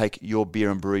 and take your beer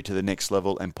and brewery to the next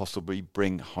level, and possibly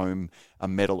bring home a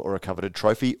medal or a coveted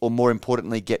trophy, or more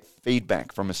importantly, get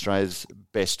feedback from Australia's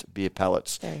best beer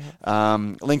palates.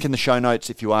 Link in the show notes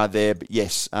if you are there. But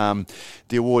yes, the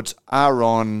awards are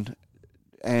on.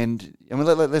 And I mean,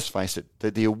 let's face it,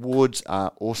 the awards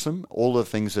are awesome. All the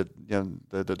things that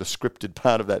the scripted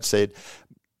part of that said,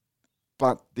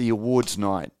 but the awards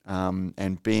night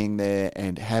and being there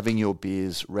and having your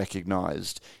beers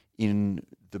recognised in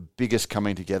the biggest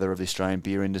coming together of the Australian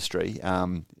beer industry,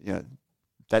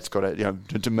 that's got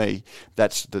to me,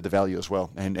 that's the value as well,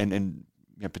 and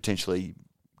potentially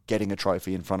getting a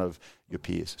trophy in front of your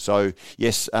peers. So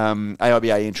yes,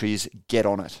 AIBA entries, get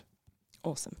on it.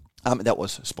 Awesome. That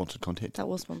was sponsored content. That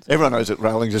was sponsored. Everyone knows that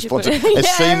railings are sponsored. As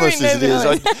seamless as it is.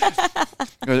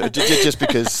 Just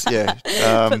because,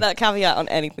 put that caveat on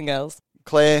anything else.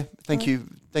 Claire, thank you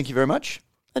very much.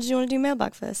 Or do you want to do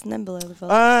mailbag first and then below the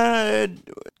fold?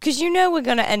 Because we're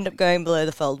going to end up going below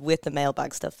the fold with the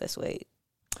mailbag stuff this week.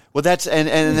 Well, that's and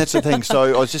that's the thing.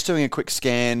 So I was just doing a quick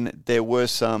scan. There were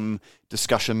some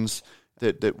discussions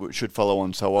that should follow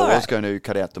on. So I was going to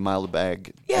cut out the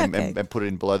mailbag and put it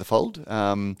in below the fold.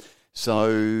 Claire,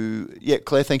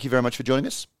 thank you very much for joining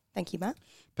us. Thank you, Matt.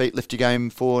 Pete, lift your game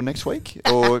for next week.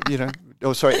 Or,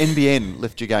 NBN,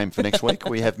 lift your game for next week.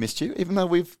 We have missed you, even though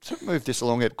we've moved this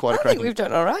along at quite a cracking. I think we've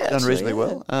done all right, done reasonably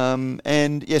well.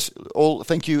 And yes,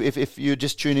 thank you if you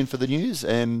just tune in for the news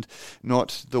and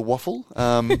not the waffle.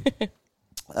 Just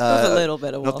a little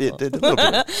bit of waffle.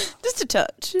 Just a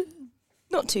touch.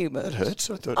 Not too much. That hurts.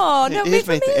 I thought, no,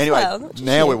 anyway,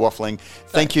 now we're you. waffling.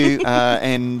 Thank you.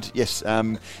 And yes,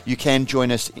 you can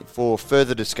join us for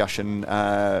further discussion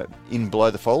in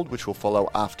Below the Fold, which will follow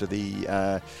after the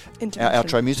our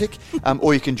outro music.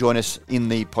 Or you can join us in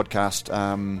the podcast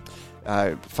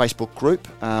Facebook group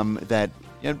that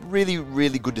really,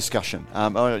 really good discussion.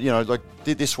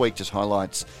 This week just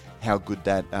highlights how good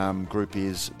that group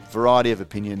is. Variety of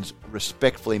opinions,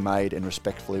 respectfully made and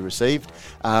respectfully received.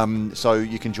 So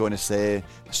you can join us there.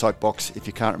 Soapbox, if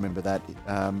you can't remember that,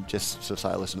 just sort of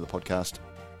say, listen to the podcast.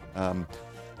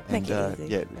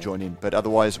 Join in. But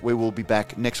otherwise, we will be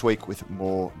back next week with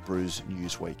more Brews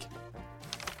News Week.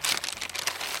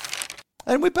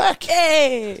 And we're back.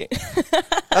 Yay!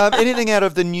 Anything out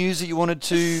of the news that you wanted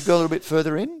to go a little bit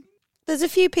further in? There's a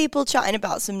few people chatting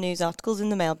about some news articles in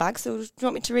the mailbag, so do you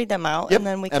want me to read them out? Yep, and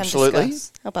then we can absolutely.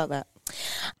 discuss? How about that?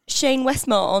 Shane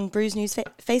Westmore on Brews News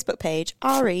Facebook page,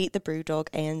 RE, the Brewdog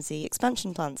ANZ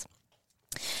expansion plans.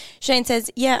 Shane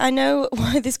says, yeah, I know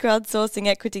why this crowdsourcing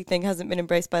equity thing hasn't been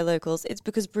embraced by locals. It's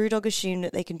because Brewdog assume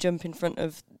that they can jump in front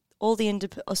of all the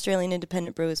Australian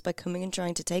independent brewers by coming and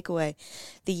trying to take away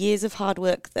the years of hard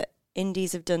work that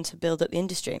indies have done to build up the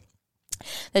industry.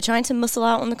 They're trying to muscle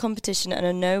out on the competition and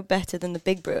are no better than the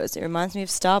big brewers. It reminds me of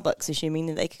Starbucks assuming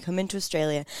that they could come into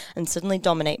Australia and suddenly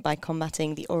dominate by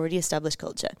combating the already established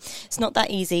culture. It's not that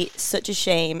easy. Such a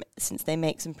shame, since they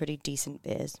make some pretty decent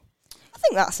beers. I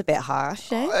think that's a bit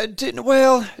harsh, eh?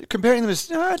 Well, comparing them as...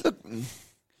 No, look...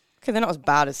 Okay, they're not as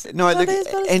bad as... No, are look, they as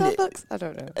bad as Starbucks? I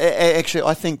don't know. Actually,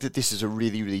 I think that this is a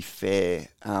really, really fair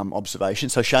observation.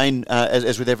 So, Shane,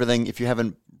 as with everything, if you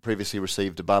haven't previously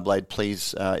received a Barblade,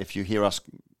 please, if you hear us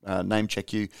name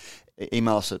check you,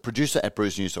 email us at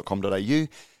producer@brewsnews.com.au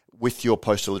with your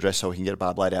postal address so we can get a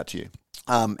Barblade out to you.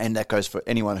 And that goes for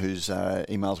anyone whose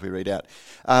emails we read out.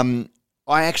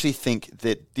 I actually think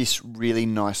that this really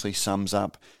nicely sums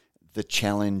up the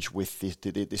challenge with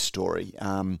this story.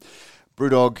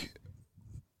 Brewdog,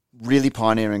 really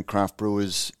pioneering craft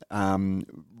brewers,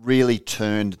 really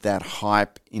turned that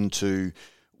hype into,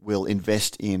 we'll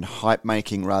invest in hype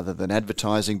making rather than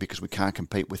advertising because we can't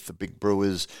compete with the big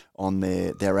brewers on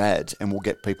their ads, and we'll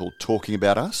get people talking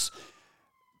about us.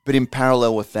 But in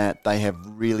parallel with that, they have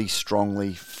really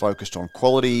strongly focused on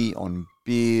quality, on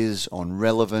beers, on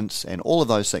relevance, and all of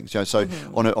those things. So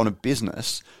on a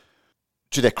business,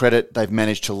 to their credit, they've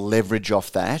managed to leverage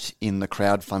off that in the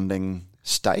crowdfunding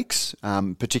stakes,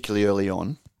 particularly early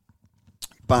on.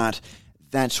 But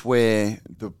that's where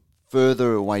the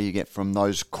further away you get from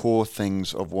those core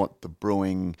things of what the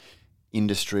brewing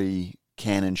industry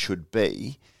can and should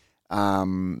be,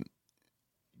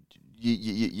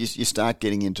 you start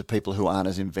getting into people who aren't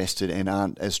as invested and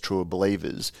aren't as true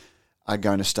believers are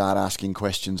going to start asking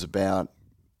questions about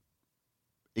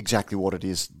exactly what it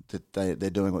is that they're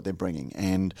doing, what they're bringing.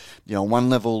 And, on one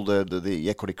level, the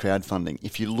equity crowdfunding,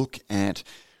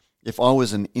 if I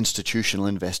was an institutional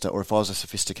investor or if I was a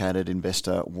sophisticated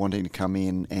investor wanting to come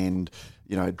in and,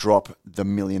 drop the $1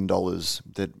 million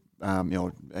that,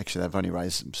 actually they've only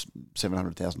raised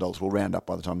 $700,000. We'll round up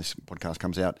by the time this podcast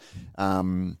comes out,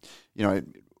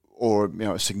 or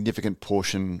a significant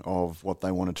portion of what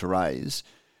they wanted to raise,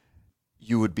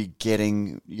 you would be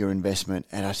getting your investment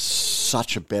at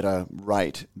such a better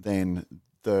rate than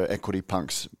the equity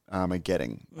punks are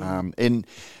getting. And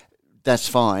that's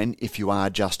fine if you are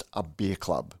just a beer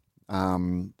club.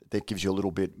 That gives you a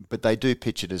little bit, but they do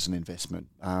pitch it as an investment.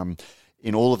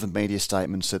 In all of the media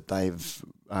statements that they've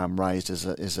raised as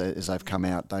they've come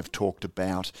out, they've talked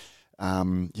about,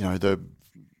 the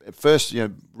first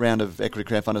round of equity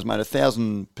crowdfunders made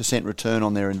 1,000% return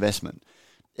on their investment.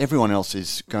 Everyone else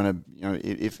is going to,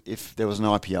 if there was an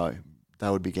IPO, they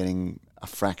would be getting a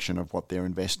fraction of what they're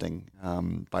investing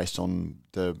based on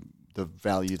the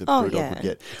value that Brewdog would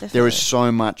get. Definitely. There is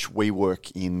so much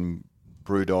WeWork in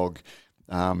Brewdog.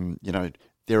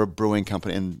 They're a brewing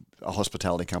company and a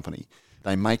hospitality company.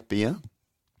 They make beer,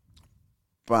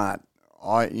 but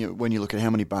when you look at how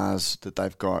many bars that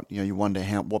they've got, you wonder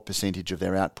what percentage of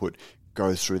their output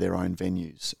goes through their own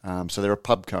venues. So they're a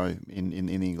pubco in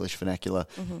the English vernacular.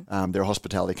 Mm-hmm. They're a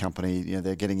hospitality company.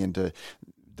 They're getting into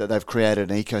that. They've created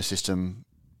an ecosystem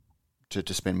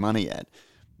to spend money at.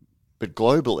 But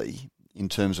globally, in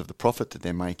terms of the profit that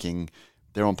they're making,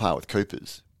 they're on par with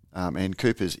Cooper's. And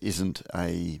Cooper's isn't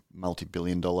a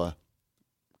multi-billion-dollar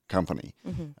company.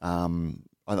 Mm-hmm.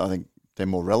 I think they're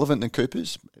more relevant than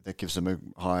Cooper's. That gives them a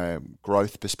higher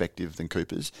growth perspective than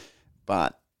Cooper's.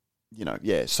 But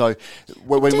so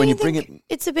when you bring it...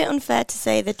 It's a bit unfair to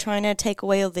say they're trying to take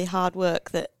away all the hard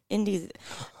work that indies...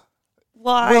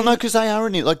 Why? Well, no, because they are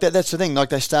in it. Like that's the thing. Like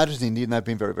they started in India and they've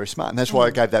been very, very smart. And that's why I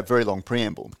gave that very long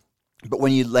preamble. But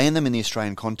when you land them in the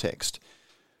Australian context,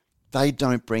 they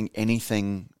don't bring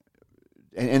anything...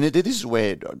 And this is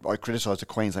where I criticise the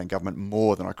Queensland government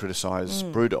more than I criticise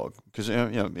Brewdog. Because,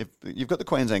 if you've got the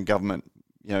Queensland government...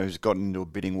 who's gotten into a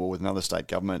bidding war with another state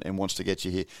government and wants to get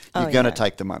you here, you're going to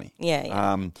take the money.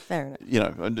 Yeah. Fair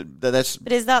enough. That's...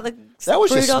 But is that that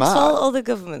was Brewdog's smart fault or the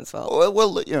government's fault?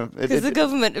 Well, because the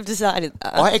government have decided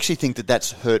that. I actually think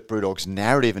that's hurt Brewdog's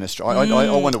narrative in Australia.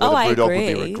 I wonder whether Brewdog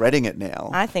would be regretting it now.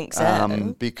 I think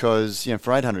so. Because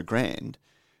for $800,000,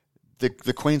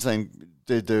 the Queensland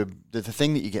the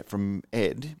thing that you get from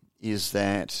Ed is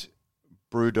that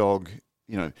Brewdog,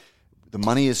 the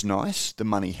money is nice, the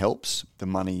money helps, the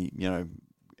money,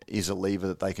 is a lever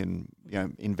that they can,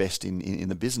 invest in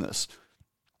the business.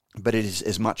 But it is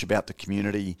as much about the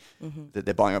community that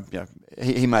they're buying up.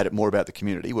 He made it more about the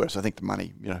community, whereas I think the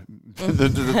money,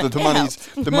 the money,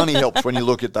 the money helps when you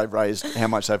look at how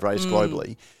much they've raised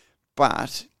globally.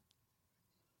 But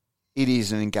it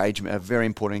is an engagement, a very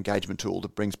important engagement tool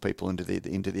that brings people into the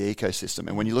ecosystem.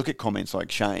 And when you look at comments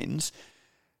like Shane's,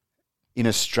 in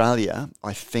Australia,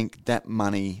 I think that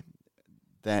money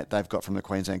that they've got from the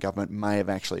Queensland government may have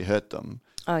actually hurt them.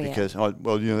 Oh, yeah. Because,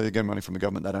 they're getting money from the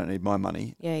government, they don't need my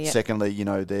money. Yeah. Secondly,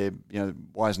 they're,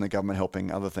 why isn't the government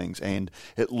helping other things? And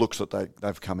it looks like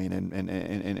they've come in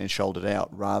and shouldered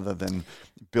out rather than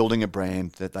building a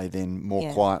brand that they then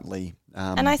more quietly...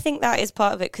 and I think that is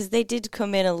part of it, because they did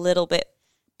come in a little bit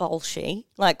bolshy,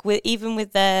 like even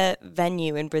with their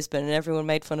venue in Brisbane, and everyone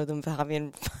made fun of them for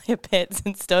having fire pits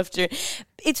and stuff.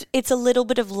 It's a little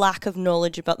bit of lack of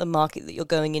knowledge about the market that you're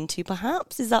going into.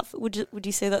 Perhaps would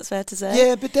you say that's fair to say?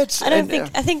 Yeah, but that's I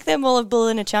think they're more a bull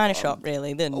in a china shop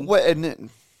really than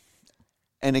when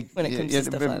it comes to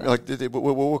stuff like that.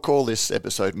 We'll call this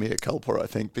episode "Mea Culpa," I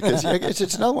think, because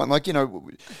it's another one. Like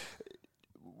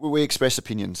we express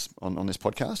opinions on this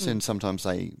podcast, and sometimes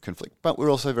they conflict. But we're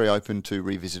also very open to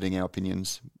revisiting our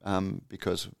opinions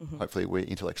because hopefully we're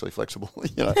intellectually flexible.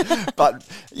 But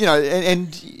I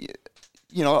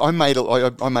made a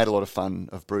lot of fun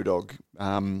of Brewdog.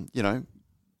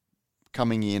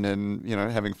 Coming in and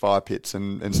having fire pits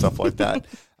and stuff like that,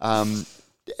 and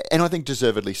I think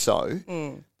deservedly so.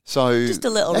 So just a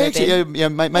little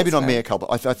maybe not mea culpa.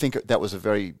 I think that was a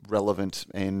very relevant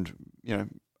and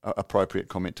appropriate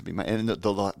comment to be made, and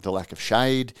the lack of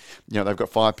shade. They've got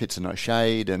fire pits and no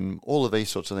shade, and all of these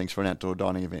sorts of things for an outdoor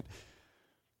dining event.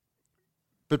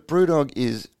 But Brewdog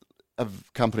is a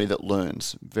company that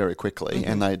learns very quickly,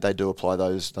 and they do apply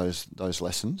those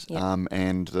lessons. Yep.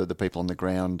 And the people on the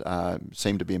ground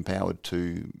seem to be empowered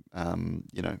to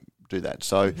do that.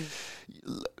 So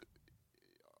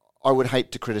I would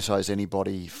hate to criticise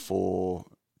anybody for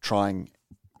trying,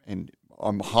 and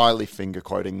I'm highly finger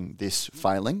quoting this,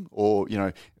 failing or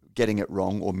getting it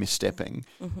wrong or misstepping,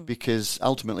 because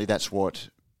ultimately that's what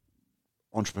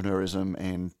entrepreneurism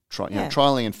and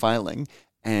trialing and failing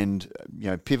and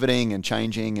pivoting and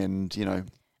changing and And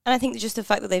I think just the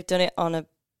fact that they've done it on a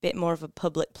bit more of a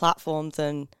public platform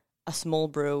than a small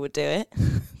brewer would do it,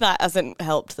 that hasn't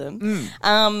helped them.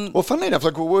 Well, funnily enough,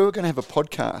 we were going to have a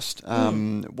podcast.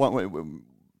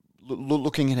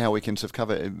 Looking at how we can sort of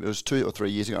cover it was 2 or 3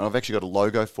 years ago, and I've actually got a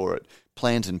logo for it.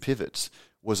 Plans and Pivots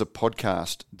was a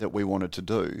podcast that we wanted to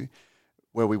do,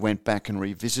 where we went back and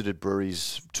revisited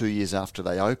breweries 2 years after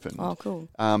they opened. Oh, cool!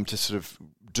 To sort of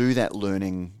do that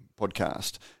learning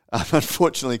podcast.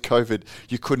 Unfortunately, COVID,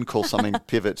 you couldn't call something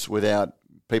pivots without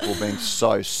people being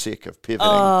so sick of pivoting.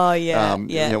 Oh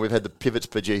yeah, we've had the pivots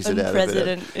bejesus out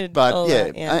of it.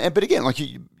 But but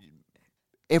again,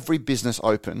 every business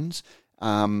opens.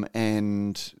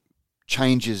 And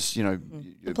changes,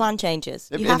 the plan changes.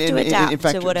 You have to adapt in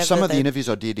fact, to whatever. Some of the interviews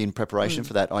I did in preparation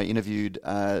for that, I interviewed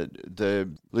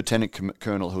the Lieutenant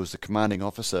Colonel, who was the commanding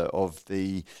officer of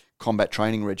the Combat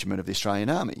Training Regiment of the Australian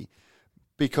Army,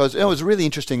 because it was a really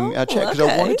interesting chat, because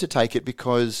I wanted to take it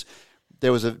because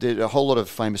there was a whole lot of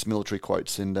famous military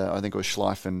quotes, and I think it was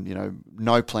Schleifen,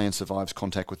 no plan survives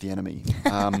contact with the enemy.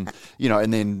 And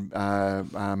then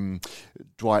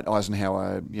Dwight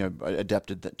Eisenhower,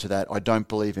 adapted to that. I don't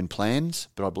believe in plans,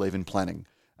 but I believe in planning.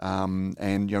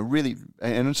 Really,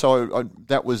 and so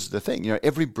that was the thing.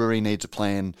 Every brewery needs a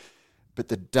plan, but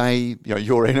the day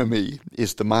your enemy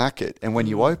is the market, and when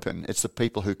you open, it's the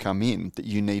people who come in that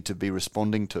you need to be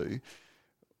responding to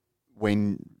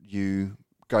when you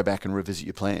go back and revisit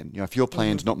your plan. If your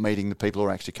plan's not meeting the people who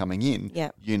are actually coming in,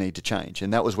 you need to change.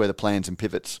 And that was where the plans and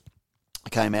pivots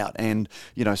came out. And,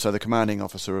 so the commanding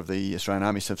officer of the Australian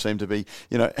Army seemed to be,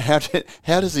 how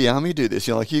does the Army do this?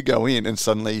 You go in and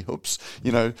suddenly, oops,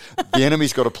 the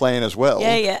enemy's got a plan as well.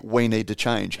 We need to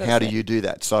change. How do you do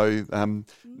that? So,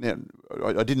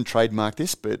 I didn't trademark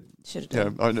this, but if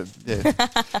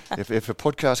a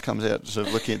podcast comes out sort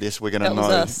of looking at this, we're going to know.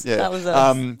 That was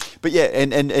us. But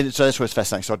and so that's what's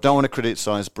fascinating. So I don't want to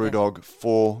criticise Brewdog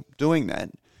for doing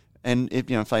that. And if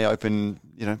they open,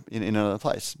 in another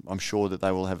place, I'm sure that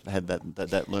they will have had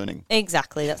that learning.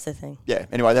 Exactly, that's the thing. Yeah.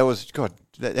 Anyway, that was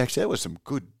that was some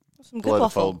good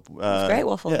waffle. It was great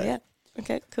waffle. Yeah.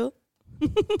 Okay. Cool. Who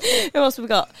else have we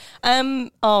got?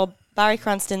 Barry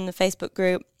Cranston, the Facebook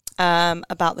group,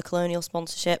 about the Colonial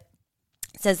sponsorship.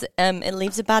 It says it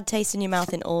leaves a bad taste in your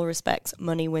mouth in all respects.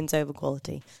 Money wins over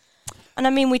quality. And I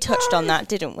mean, we touched on that,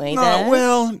 didn't we?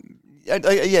 Well.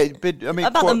 Yeah, but I mean,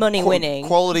 about the money winning.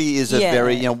 Quality is a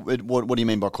very, what do you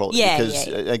mean by quality? Because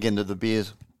again, the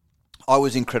beers, I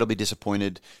was incredibly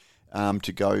disappointed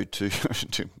to go to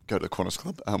the Qantas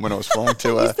Club when I was flying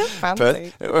to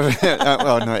Perth.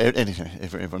 Well, no,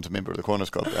 everyone's a member of the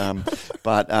Qantas Club,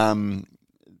 but I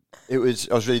was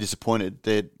really disappointed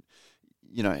that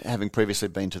having previously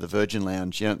been to the Virgin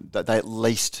Lounge, that they at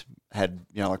least had,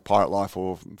 like Pirate Life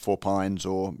or Four Pines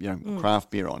or,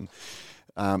 craft beer on.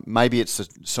 Maybe it's a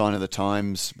sign of the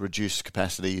times, reduced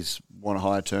capacities, want a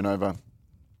higher turnover.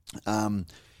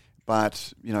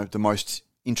 But, the most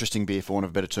interesting beer, for want of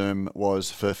a better term,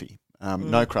 was Furphy.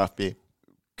 No craft beer.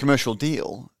 Commercial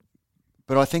deal.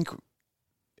 But I think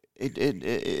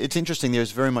it's interesting.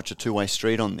 There's very much a two-way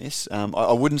street on this.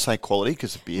 I wouldn't say quality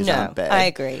because the beers aren't bad. I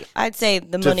agree. I'd say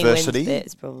the money wins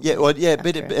bits probably.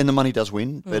 And the money does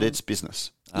win, but it's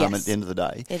business at the end of the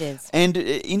day. It is. And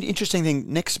interesting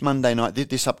thing, next Monday night,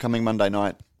 this upcoming Monday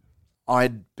night,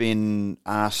 I'd been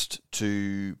asked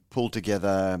to pull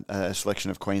together a selection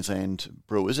of Queensland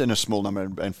brewers, in a small number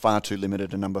and far too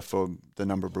limited a number for the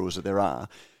number of brewers that there are,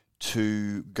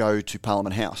 to go to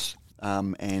Parliament House.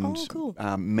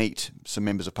 Meet some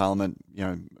members of Parliament,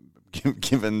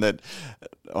 given that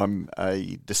I'm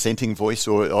a dissenting voice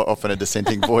or often a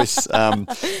dissenting voice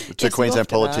to Queensland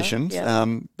politicians.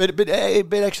 But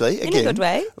actually, again, in a good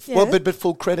way. Yeah. Well, but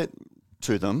full credit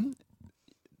to them.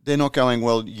 They're not going,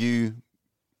 well, you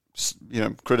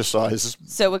criticise.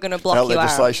 So we're going to block our you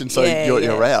legislation, out. so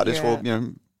you're out. It's out.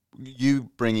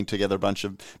 You bringing together a bunch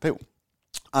of people.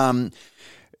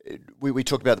 We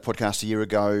talked about the podcast a year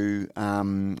ago.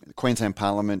 Queensland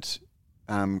Parliament,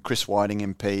 Chris Whiting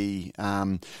MP,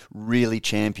 really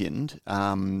championed,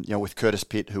 with Curtis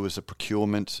Pitt, who was a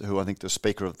procurement, who I think the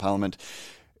Speaker of the Parliament,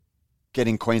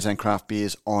 getting Queensland craft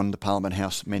beers on the Parliament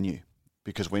House menu,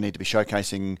 because we need to be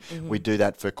showcasing. We do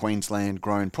that for Queensland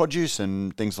grown produce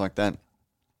and things like that.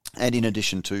 And in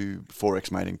addition to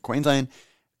 4X made in Queensland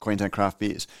craft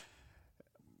beers.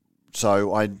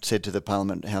 So I said to the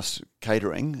Parliament House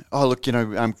catering, "Oh, look,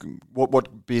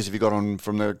 what beers have you got on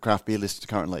from the craft beer list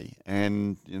currently?"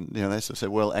 And they sort of said,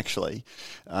 "Well, actually,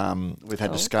 we've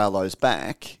had to scale those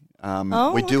back.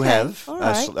 We do have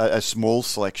a small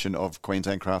selection of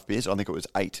Queensland craft beers. I think it was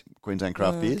 8 Queensland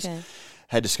craft beers.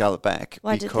 Had to scale it back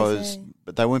because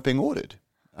they weren't being ordered.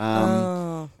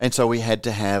 And so we had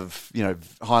to have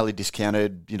highly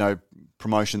discounted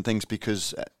promotion things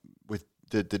because."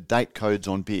 The date codes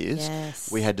on beers,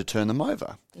 we had to turn them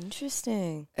over.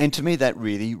 Interesting. And to me, that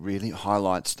really, really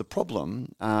highlights the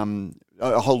problem.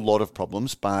 A whole lot of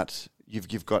problems, but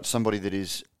you've got somebody that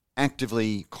is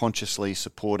actively, consciously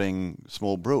supporting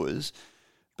small brewers.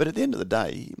 But at the end of the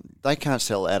day, they can't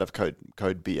sell out of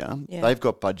code beer. Yeah. They've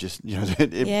got budgets.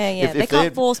 They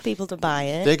can't force people to buy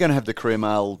it. They're going to have the career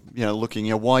mail, looking.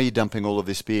 Why are you dumping all of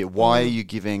this beer? Why are you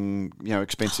giving,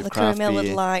 expensive craft beer? The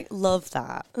career mail would love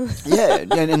that.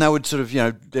 And they would sort of,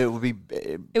 there would be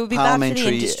bad for the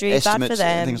industry, estimates bad for them.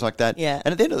 And things like that. Yeah.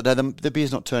 And at the end of the day, the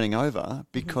beer's not turning over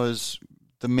because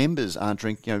the members aren't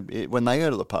drinking. When they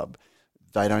go to the pub,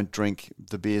 they don't drink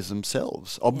the beers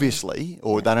themselves, obviously,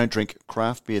 or they don't drink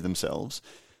craft beer themselves,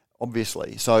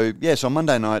 obviously. So on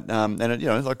Monday night, and we're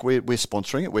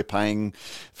sponsoring it, we're paying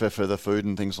for the food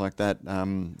and things like that.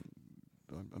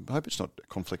 I hope it's not a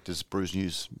conflict as Brews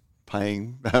News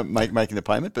paying, making the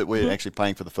payment, but we're actually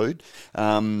paying for the food,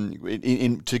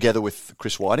 together with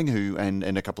Chris Whiting, who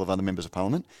and a couple of other members of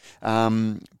Parliament.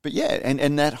 And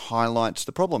that highlights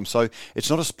the problem. So it's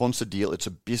not a sponsored deal; it's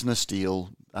a business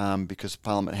deal because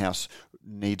Parliament House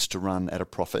needs to run at a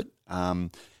profit.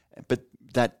 But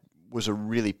that was a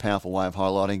really powerful way of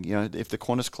highlighting. If the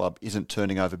Qantas Club isn't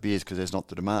turning over beers because there's not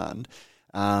the demand.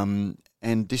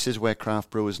 And this is where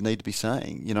craft brewers need to be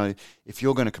saying, if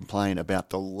you're going to complain about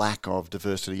the lack of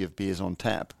diversity of beers on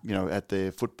tap, at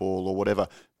the football or whatever,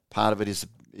 part of it is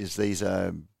these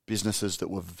businesses that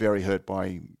were very hurt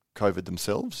by COVID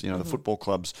themselves. The football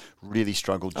clubs really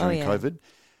struggled during COVID.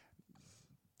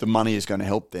 The money is going to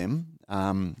help them.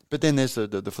 But then there's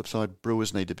the flip side.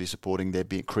 Brewers need to be supporting their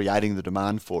beer, creating the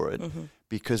demand for it,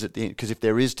 because if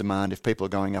there is demand, if people are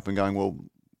going up and going, well,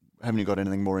 haven't you got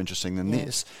anything more interesting than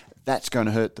this? That's going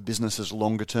to hurt the businesses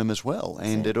longer term as well.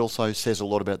 And it also says a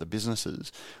lot about the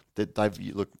businesses that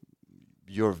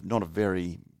you're not a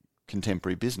very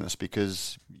contemporary business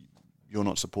because you're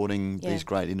not supporting these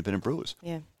great independent brewers.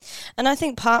 Yeah. And I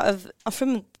think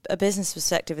from a business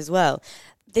perspective as well,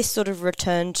 this sort of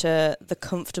return to the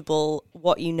comfortable,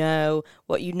 what you know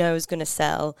is going to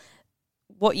sell,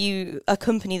 a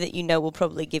company that will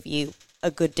probably give you a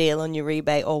good deal on your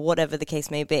rebate or whatever the case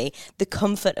may be. The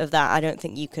comfort of that, I don't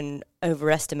think you can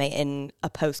overestimate in a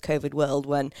post-COVID world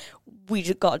when we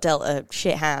just got dealt a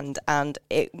shit hand and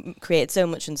it creates so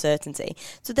much uncertainty.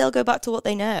 So they'll go back to what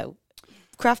they know.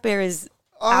 Craft beer is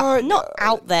not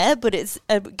out there, but it's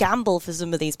a gamble for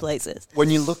some of these places.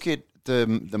 When you look at the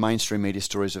mainstream media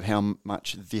stories of how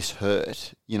much this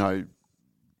hurt,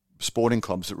 sporting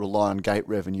clubs that rely on gate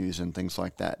revenues and things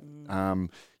like that.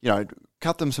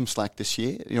 cut them some slack this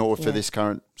year, or for this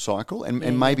current cycle,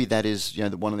 and maybe that is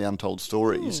one of the untold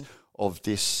stories of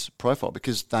this profile,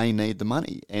 because they need the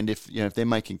money, and if they're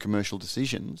making commercial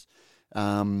decisions,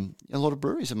 a lot of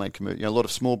breweries have made a lot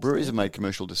of small breweries have made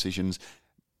commercial decisions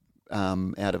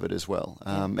out of it as well.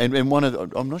 And one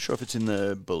of I'm not sure if it's in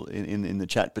the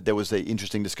chat, but there was the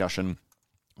interesting discussion.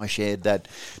 I shared that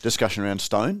discussion around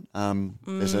Stone. I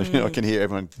can hear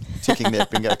everyone ticking their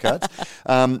bingo cards.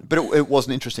 But it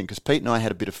wasn't interesting because Pete and I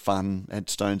had a bit of fun at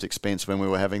Stone's expense when we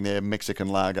were having their Mexican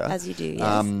lager. As you do,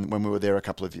 yes. When we were there a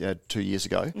couple of 2 years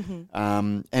ago.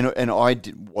 And I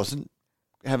wasn't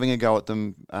having a go at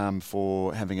them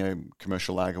for having a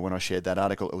commercial lager when I shared that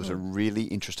article. It was a really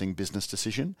interesting business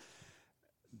decision.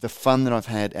 The fun that I've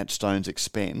had at Stone's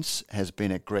expense has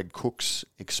been at Greg Cook's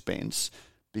expense,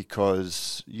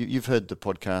 because you've heard the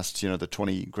podcasts, the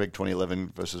Greg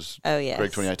 2011 versus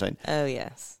Greg 2018. Oh,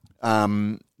 yes.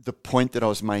 The point that I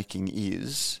was making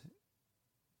is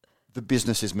the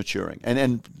business is maturing.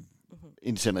 And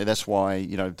incidentally, that's why,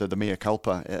 the mea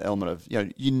culpa element of,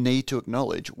 you need to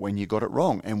acknowledge when you got it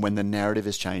wrong and when the narrative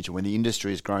has changed and when the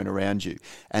industry has grown around you.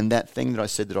 And that thing that I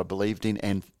said that I believed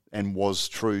in and was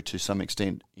true to some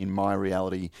extent in my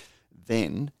reality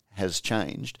then has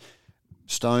changed.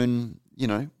 Stone,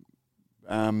 that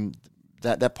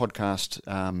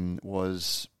podcast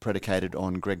was predicated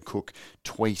on Greg Cook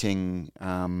tweeting.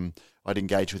 I'd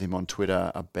engaged with him on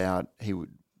Twitter about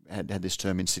had this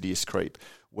term insidious creep,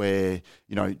 where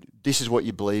this is what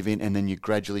you believe in, and then you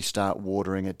gradually start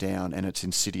watering it down, and it's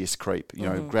insidious creep.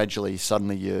 Gradually,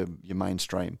 suddenly you're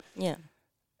mainstream. Yeah.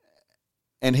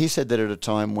 And he said that at a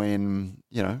time when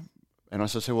and I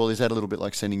said, well, is that a little bit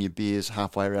like sending your beers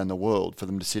halfway around the world for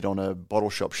them to sit on a bottle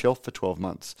shop shelf for 12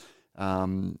 months?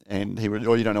 And he went,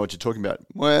 you don't know what you're talking about.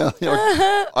 Well,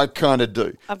 I kind of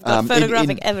do. I've got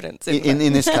photographic evidence.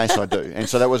 In this case, I do. And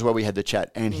so that was where we had the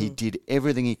chat. And he did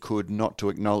everything he could not to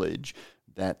acknowledge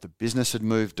that the business had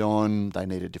moved on, they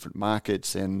needed different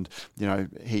markets, and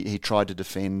he tried to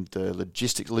defend the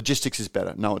logistics. Logistics is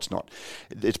better. No, it's not.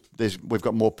 We've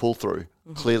got more pull through.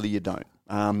 Clearly, you don't.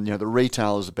 The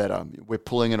retailers are better. We're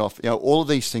pulling it off. All of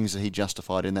these things that he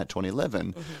justified in that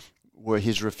 2011 were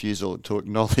his refusal to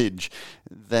acknowledge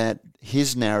that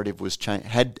his narrative was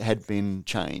had been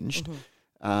changed.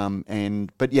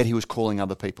 But yet he was calling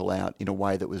other people out in a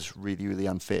way that was really, really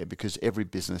unfair, because every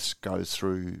business goes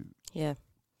through. Yeah.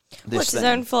 What's his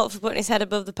own fault for putting his head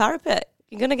above the parapet?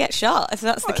 You're going to get shot if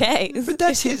that's the case. But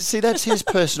that's his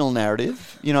personal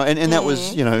narrative, and that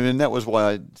was, and that was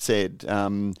why I said,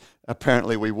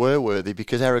 apparently we were worthy,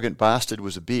 because Arrogant Bastard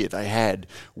was a beer they had.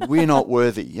 We're not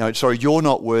worthy. You're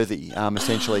not worthy,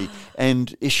 essentially,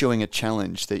 and issuing a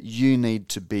challenge that you need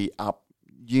to be up.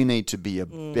 You need to be a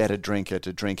better drinker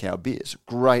to drink our beers.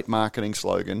 Great marketing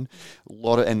slogan,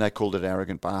 and they called it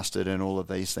Arrogant Bastard and all of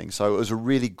these things. So it was a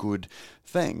really good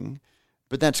thing.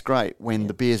 But that's great when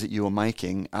the beers that you are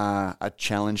making are a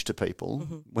challenge to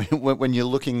people. When you're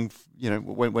looking,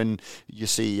 when your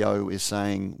CEO is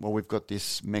saying, well, we've got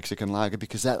this Mexican lager,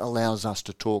 because that allows us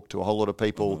to talk to a whole lot of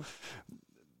people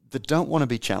that don't want to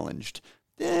be challenged,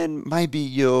 then maybe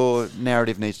your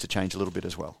narrative needs to change a little bit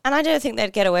as well. And I don't think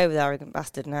they'd get away with Arrogant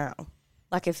Bastard now.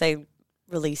 Like if they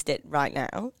released it right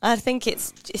now, I think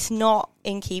it's not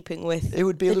in keeping with it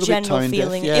would be the a little general bit tone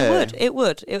feeling. deaf, yeah. It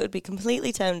would be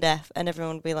completely tone deaf, and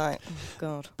everyone would be like, oh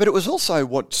God. But it was also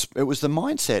it was the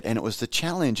mindset, and it was the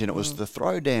challenge, and it was the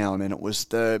throwdown, and it was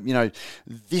the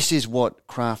this is what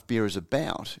craft beer is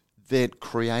about, that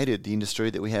created the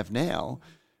industry that we have now.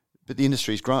 But the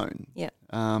industry's grown. Yeah.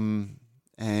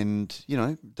 And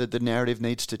the narrative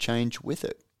needs to change with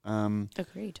it.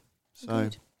 Agreed. So,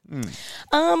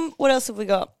 what else have we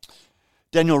got?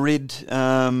 Daniel Ridd.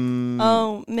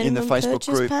 Minimum in the Facebook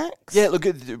purchase group. Packs? Yeah, look,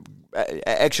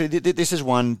 actually, this is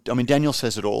one. I mean, Daniel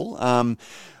says it all.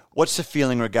 What's the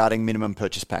feeling regarding minimum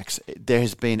purchase packs? There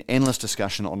has been endless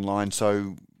discussion online,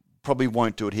 so probably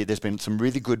won't do it here. There's been some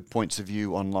really good points of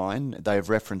view online. They have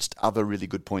referenced other really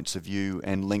good points of view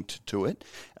and linked to it.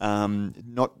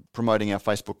 Not promoting our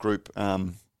Facebook group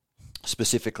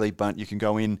specifically, but you can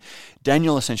go in.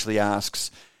 Daniel essentially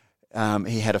asks,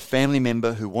 he had a family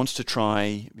member who wants to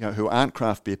try, who aren't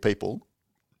craft beer people,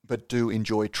 but do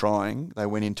enjoy trying. They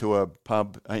went into a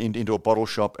pub, into a bottle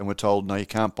shop, and were told, no, you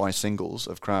can't buy singles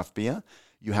of craft beer.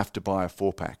 You have to buy a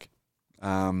 4-pack.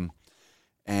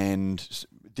 And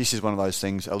this is one of those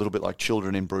things, a little bit like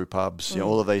children in brew pubs,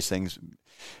 all of these things.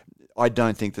 I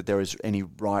don't think that there is any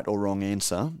right or wrong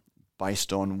answer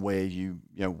based on where you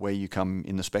come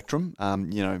in the spectrum.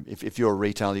 If you're a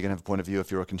retailer, you're going to have a point of view.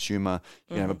 If you're a consumer,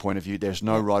 you're going to have a point of view. There's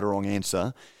no right or wrong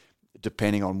answer,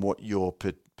 depending on what your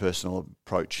personal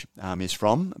approach is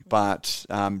from. But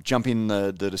jump in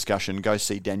the discussion, go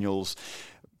see Daniel's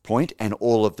point and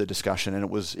all of the discussion, and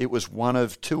it was one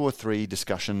of 2 or 3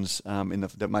 discussions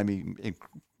that made me.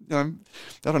 I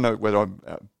don't know whether I'm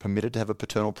permitted to have a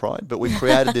paternal pride, but we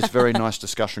created this very nice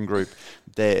discussion group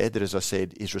there that, as I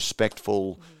said, is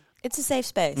respectful. It's a safe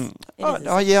space. It's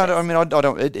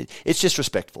just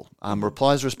respectful.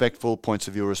 Replies are respectful, points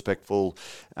of view are respectful.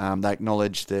 They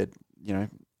acknowledge that,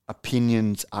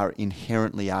 opinions are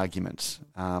inherently arguments.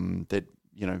 That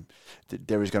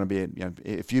there is going to be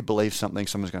if you believe something,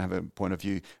 someone's going to have a point of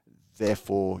view.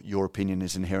 Therefore, your opinion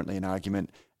is inherently an argument.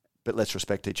 But let's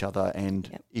respect each other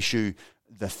and issue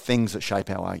the things that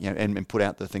shape our argument, and put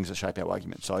out the things that shape our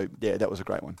argument. So, yeah, that was a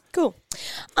great one. Cool.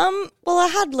 Well, I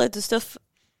had loads of stuff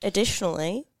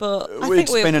additionally, but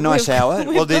it's been a nice hour.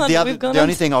 Well, the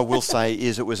only thing I will say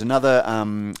is it was another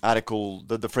article,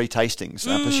 the free tastings,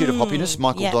 Pursuit of Happiness,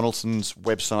 Michael Donaldson's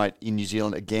website in New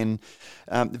Zealand. Again,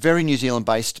 very New Zealand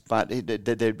based, but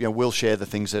we'll share the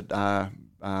things that are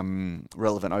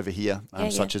relevant over here,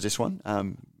 such as this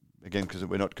one. Again, because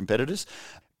we're not competitors.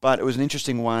 But it was an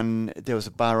interesting one. There was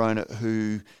a bar owner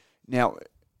who, now,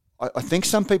 I think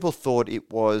some people thought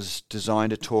it was designed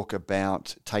to talk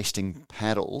about tasting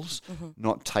paddles,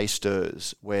 not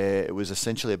tasters, where it was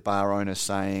essentially a bar owner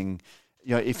saying,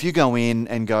 if you go in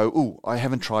and go, ooh, I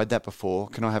haven't tried that before,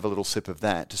 can I have a little sip of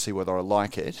that to see whether I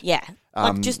like it? Yeah,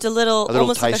 like just a little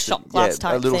almost taste, like a shot glass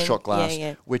type a little thing. shot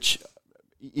glass, which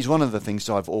is one of the things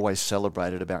I've always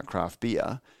celebrated about craft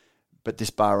beer. But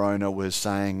this bar owner was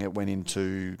saying it went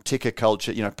into ticker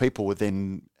culture. People were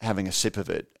then having a sip of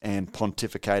it and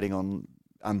pontificating on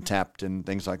Untapped and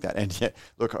things like that. And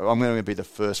look, I'm going to be the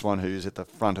first one who's at the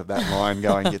front of that line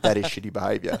going, that is shitty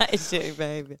behaviour. That is shitty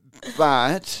behaviour.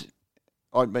 But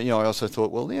I also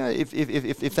thought, well,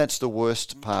 if that's the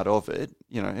worst part of it,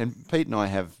 and Pete and I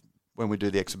have, when we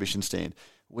do the exhibition stand,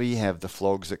 we have the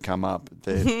flogs that come up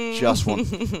that just want,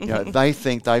 they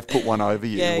think they've put one over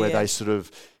you they sort of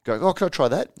go, oh, can I try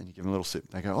that? And you give them a little sip.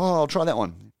 They go, oh, I'll try that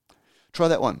one. Try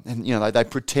that one. And, they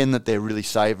pretend that they're really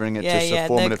savouring it just to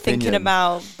form an opinion. Thinking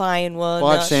about buying one.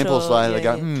 5 samples later, they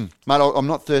go, mate, I'm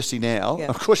not thirsty now. Yeah.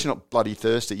 Of course you're not bloody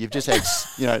thirsty. You've just had,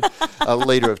 a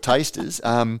litre of tasters.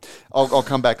 I'll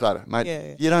come back later, mate.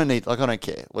 Yeah. You don't need, I don't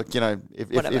care. Look, if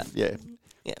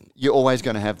you're always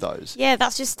going to have those. Yeah,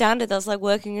 that's just standard. That's like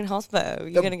working in hospital.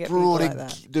 You're going to get people like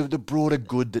that. The broader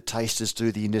good that tasters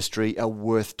do the industry are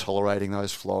worth tolerating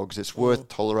those flogs. It's worth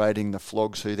tolerating the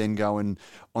flogs who then go and,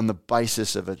 on the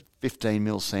basis of a 15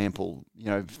 ml sample,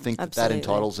 think that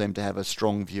entitles them to have a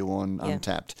strong view on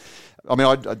Untapped. I mean,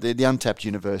 the Untapped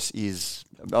universe is...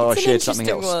 I shared something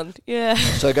else. One. Yeah.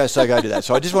 So go do that.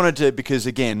 So I just wanted to, because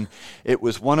again, it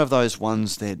was one of those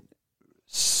ones that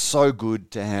so good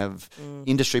to have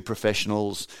industry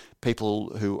professionals, people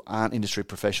who aren't industry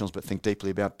professionals but think deeply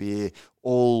about beer,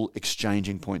 all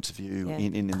exchanging points of view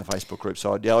in the Facebook group.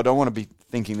 So I don't want to be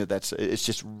thinking that's. It's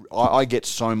just I get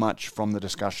so much from the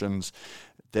discussions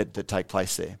that take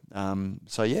place there.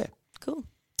 Cool.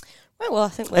 Right, well, I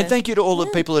think. And thank you to all the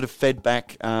people that have fed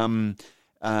back.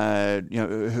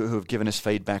 Who have given us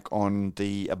feedback on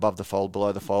the above the fold,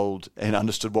 below the fold, and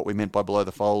understood what we meant by below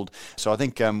the fold. So I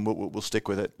think we'll stick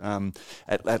with it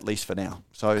at least for now.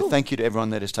 So Thank you to everyone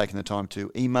that has taken the time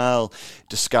to email,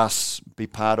 discuss, be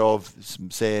part of,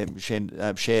 share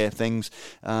things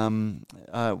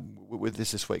with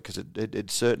this week, because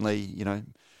it certainly,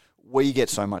 we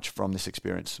get so much from this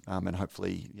experience, and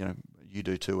hopefully, you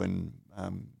do too, and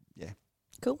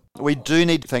Cool. We do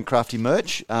need to thank Crafty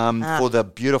Merch for the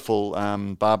beautiful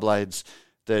bar blades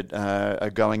that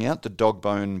are going out, the dog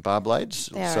bone bar blades.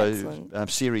 Excellent.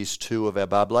 Series 2 of our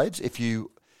bar blades. If you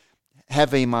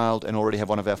have emailed and already have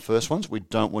one of our first ones, we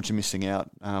don't want you missing out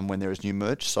when there is new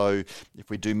merch. So if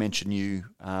we do mention you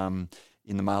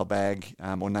in the mailbag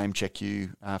or name check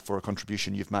you for a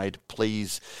contribution you've made,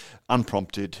 please,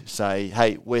 unprompted, say,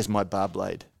 hey, where's my bar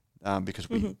blade? Because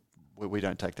we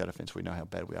don't take that offence. We know how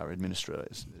bad we are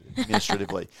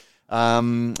administratively.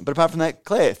 But apart from that,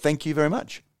 Claire, thank you very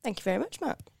much. Thank you very much,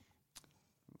 Matt.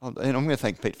 And I'm going to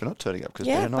thank Pete for not turning up, because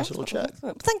we had a nice little chat.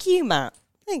 Thank you, Matt.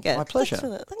 There you go. My pleasure.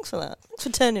 Thanks for that. Thanks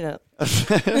for turning up.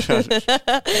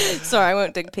 Sorry, I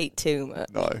won't dig Pete too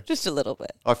much. No. Just a little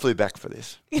bit. I flew back for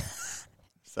this.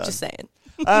 Just saying.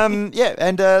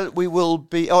 We will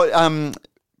be...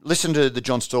 listen to the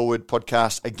John Stallwood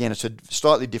podcast. Again, it's a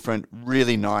slightly different,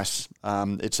 really nice.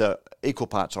 It's a equal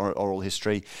parts oral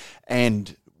history,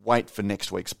 and wait for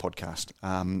next week's podcast.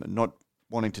 Not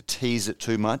wanting to tease it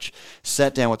too much.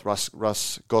 Sat down with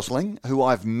Russ Gosling, who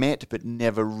I've met but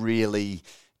never really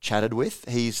chatted with.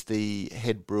 He's the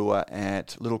head brewer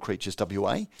at Little Creatures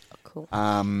WA. Oh, cool.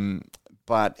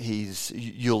 But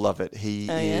you'll love it. He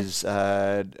is.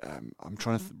 I'm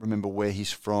trying to remember where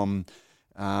he's from.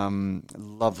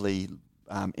 Lovely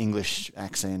English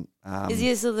accent. Is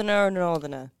he a southerner or a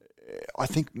northerner? I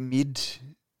think mid.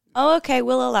 Oh, okay.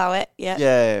 We'll allow it. Yeah.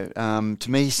 Yeah.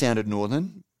 To me, he sounded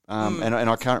northern. And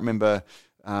I can't remember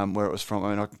where it was from. I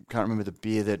mean, I can't remember the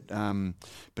beer that.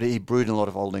 But he brewed in a lot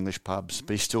of old English pubs.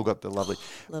 But he's still got the lovely.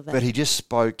 Love it. But he just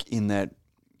spoke in that,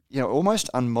 almost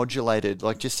unmodulated,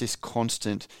 like just this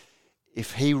constant.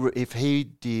 If he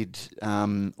did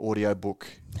audiobook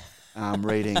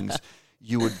readings,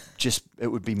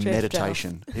 it would be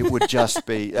meditation. It would just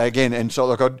be again. And so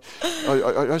like I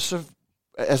sort of,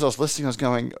 as I was listening, I was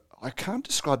going, I can't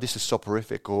describe this as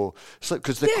soporific or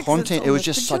because the content, it was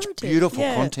just such beautiful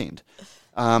content.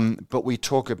 But we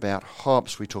talk about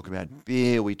hops, we talk about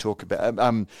beer, we talk about.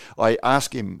 I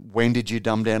ask him, when did you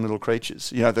dumb down Little Creatures?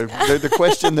 The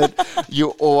question that you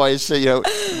always see.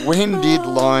 When did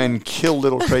Lion kill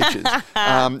Little Creatures?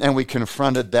 And we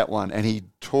confronted that one, and he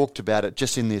talked about it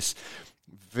just in this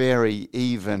very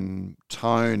even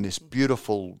tone, this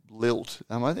beautiful lilt.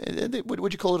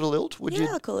 Would you call it a lilt?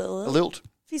 I'll call it a lilt. A lilt.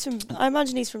 I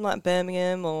imagine he's from like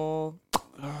Birmingham or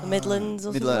the Midlands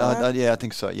or something like that. Yeah, I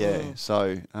think so. Yeah,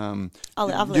 so I'll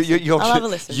have a listen. I'll have a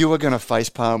listen. You were going to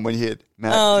facepalm when you hit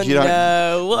Matt. Oh you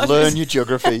don't learn your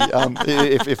geography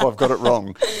if I've got it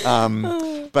wrong.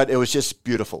 But it was just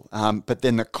beautiful. But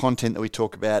then the content that we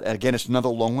talk about, again, it's another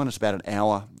long one. It's about an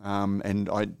hour, and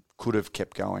I could have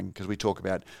kept going because we talk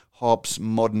about hops,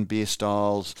 modern beer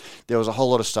styles. There was a whole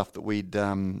lot of stuff that we'd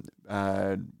that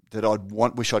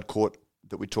wish I'd caught.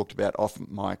 That we talked about off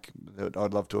mic that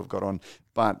I'd love to have got on,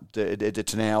 but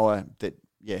it's an hour that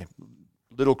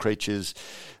Little Creatures,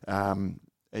 Russ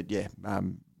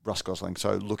Gosling.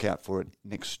 So look out for it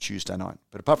next Tuesday night.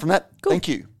 But apart from that, Thank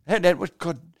you.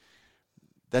 God,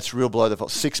 that's real below the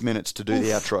fault. 6 minutes to do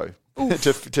the outro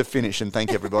to finish and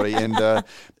thank everybody and.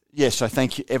 So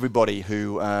thank you everybody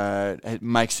who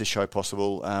makes the show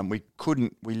possible. We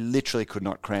literally could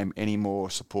not cram any more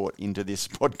support into this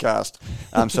podcast.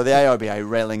 So the AIBA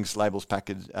railings, labels,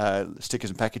 package, stickers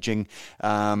and packaging,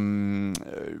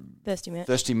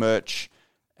 Thirsty merch,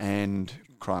 and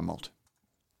Crime Malt.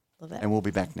 Love it. And we'll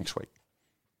be back next week.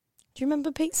 Do you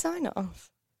remember Pete's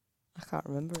sign-off? I can't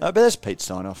remember it. But that's Pete's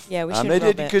sign-off. Yeah, we should have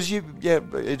it. Because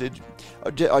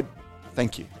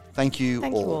thank you. Thank you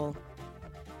all.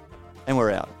 And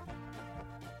we're out.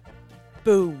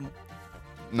 Boom.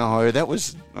 No, that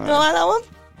was... You don't like that one?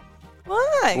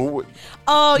 Why?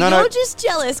 You're just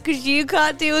jealous because you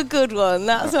can't do a good one.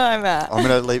 That's where I'm at. I'm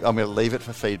gonna leave it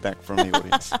for feedback from the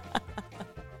audience.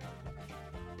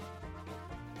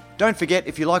 Don't forget,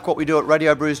 if you like what we do at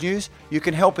Radio Brews News, you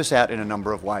can help us out in a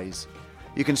number of ways.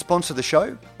 You can sponsor the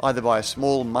show, either by a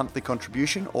small monthly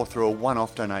contribution or through a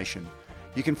one-off donation.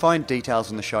 You can find details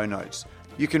in the show notes.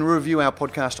 You can review our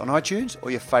podcast on iTunes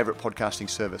or your favourite podcasting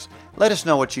service. Let us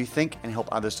know what you think and help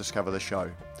others discover the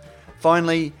show.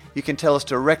 Finally, you can tell us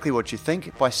directly what you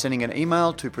think by sending an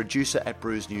email to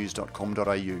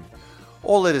producer@brewsnews.com.au.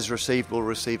 All letters received will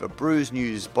receive a Brews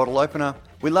News bottle opener.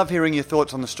 We love hearing your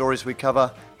thoughts on the stories we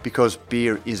cover because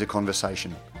beer is a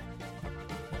conversation.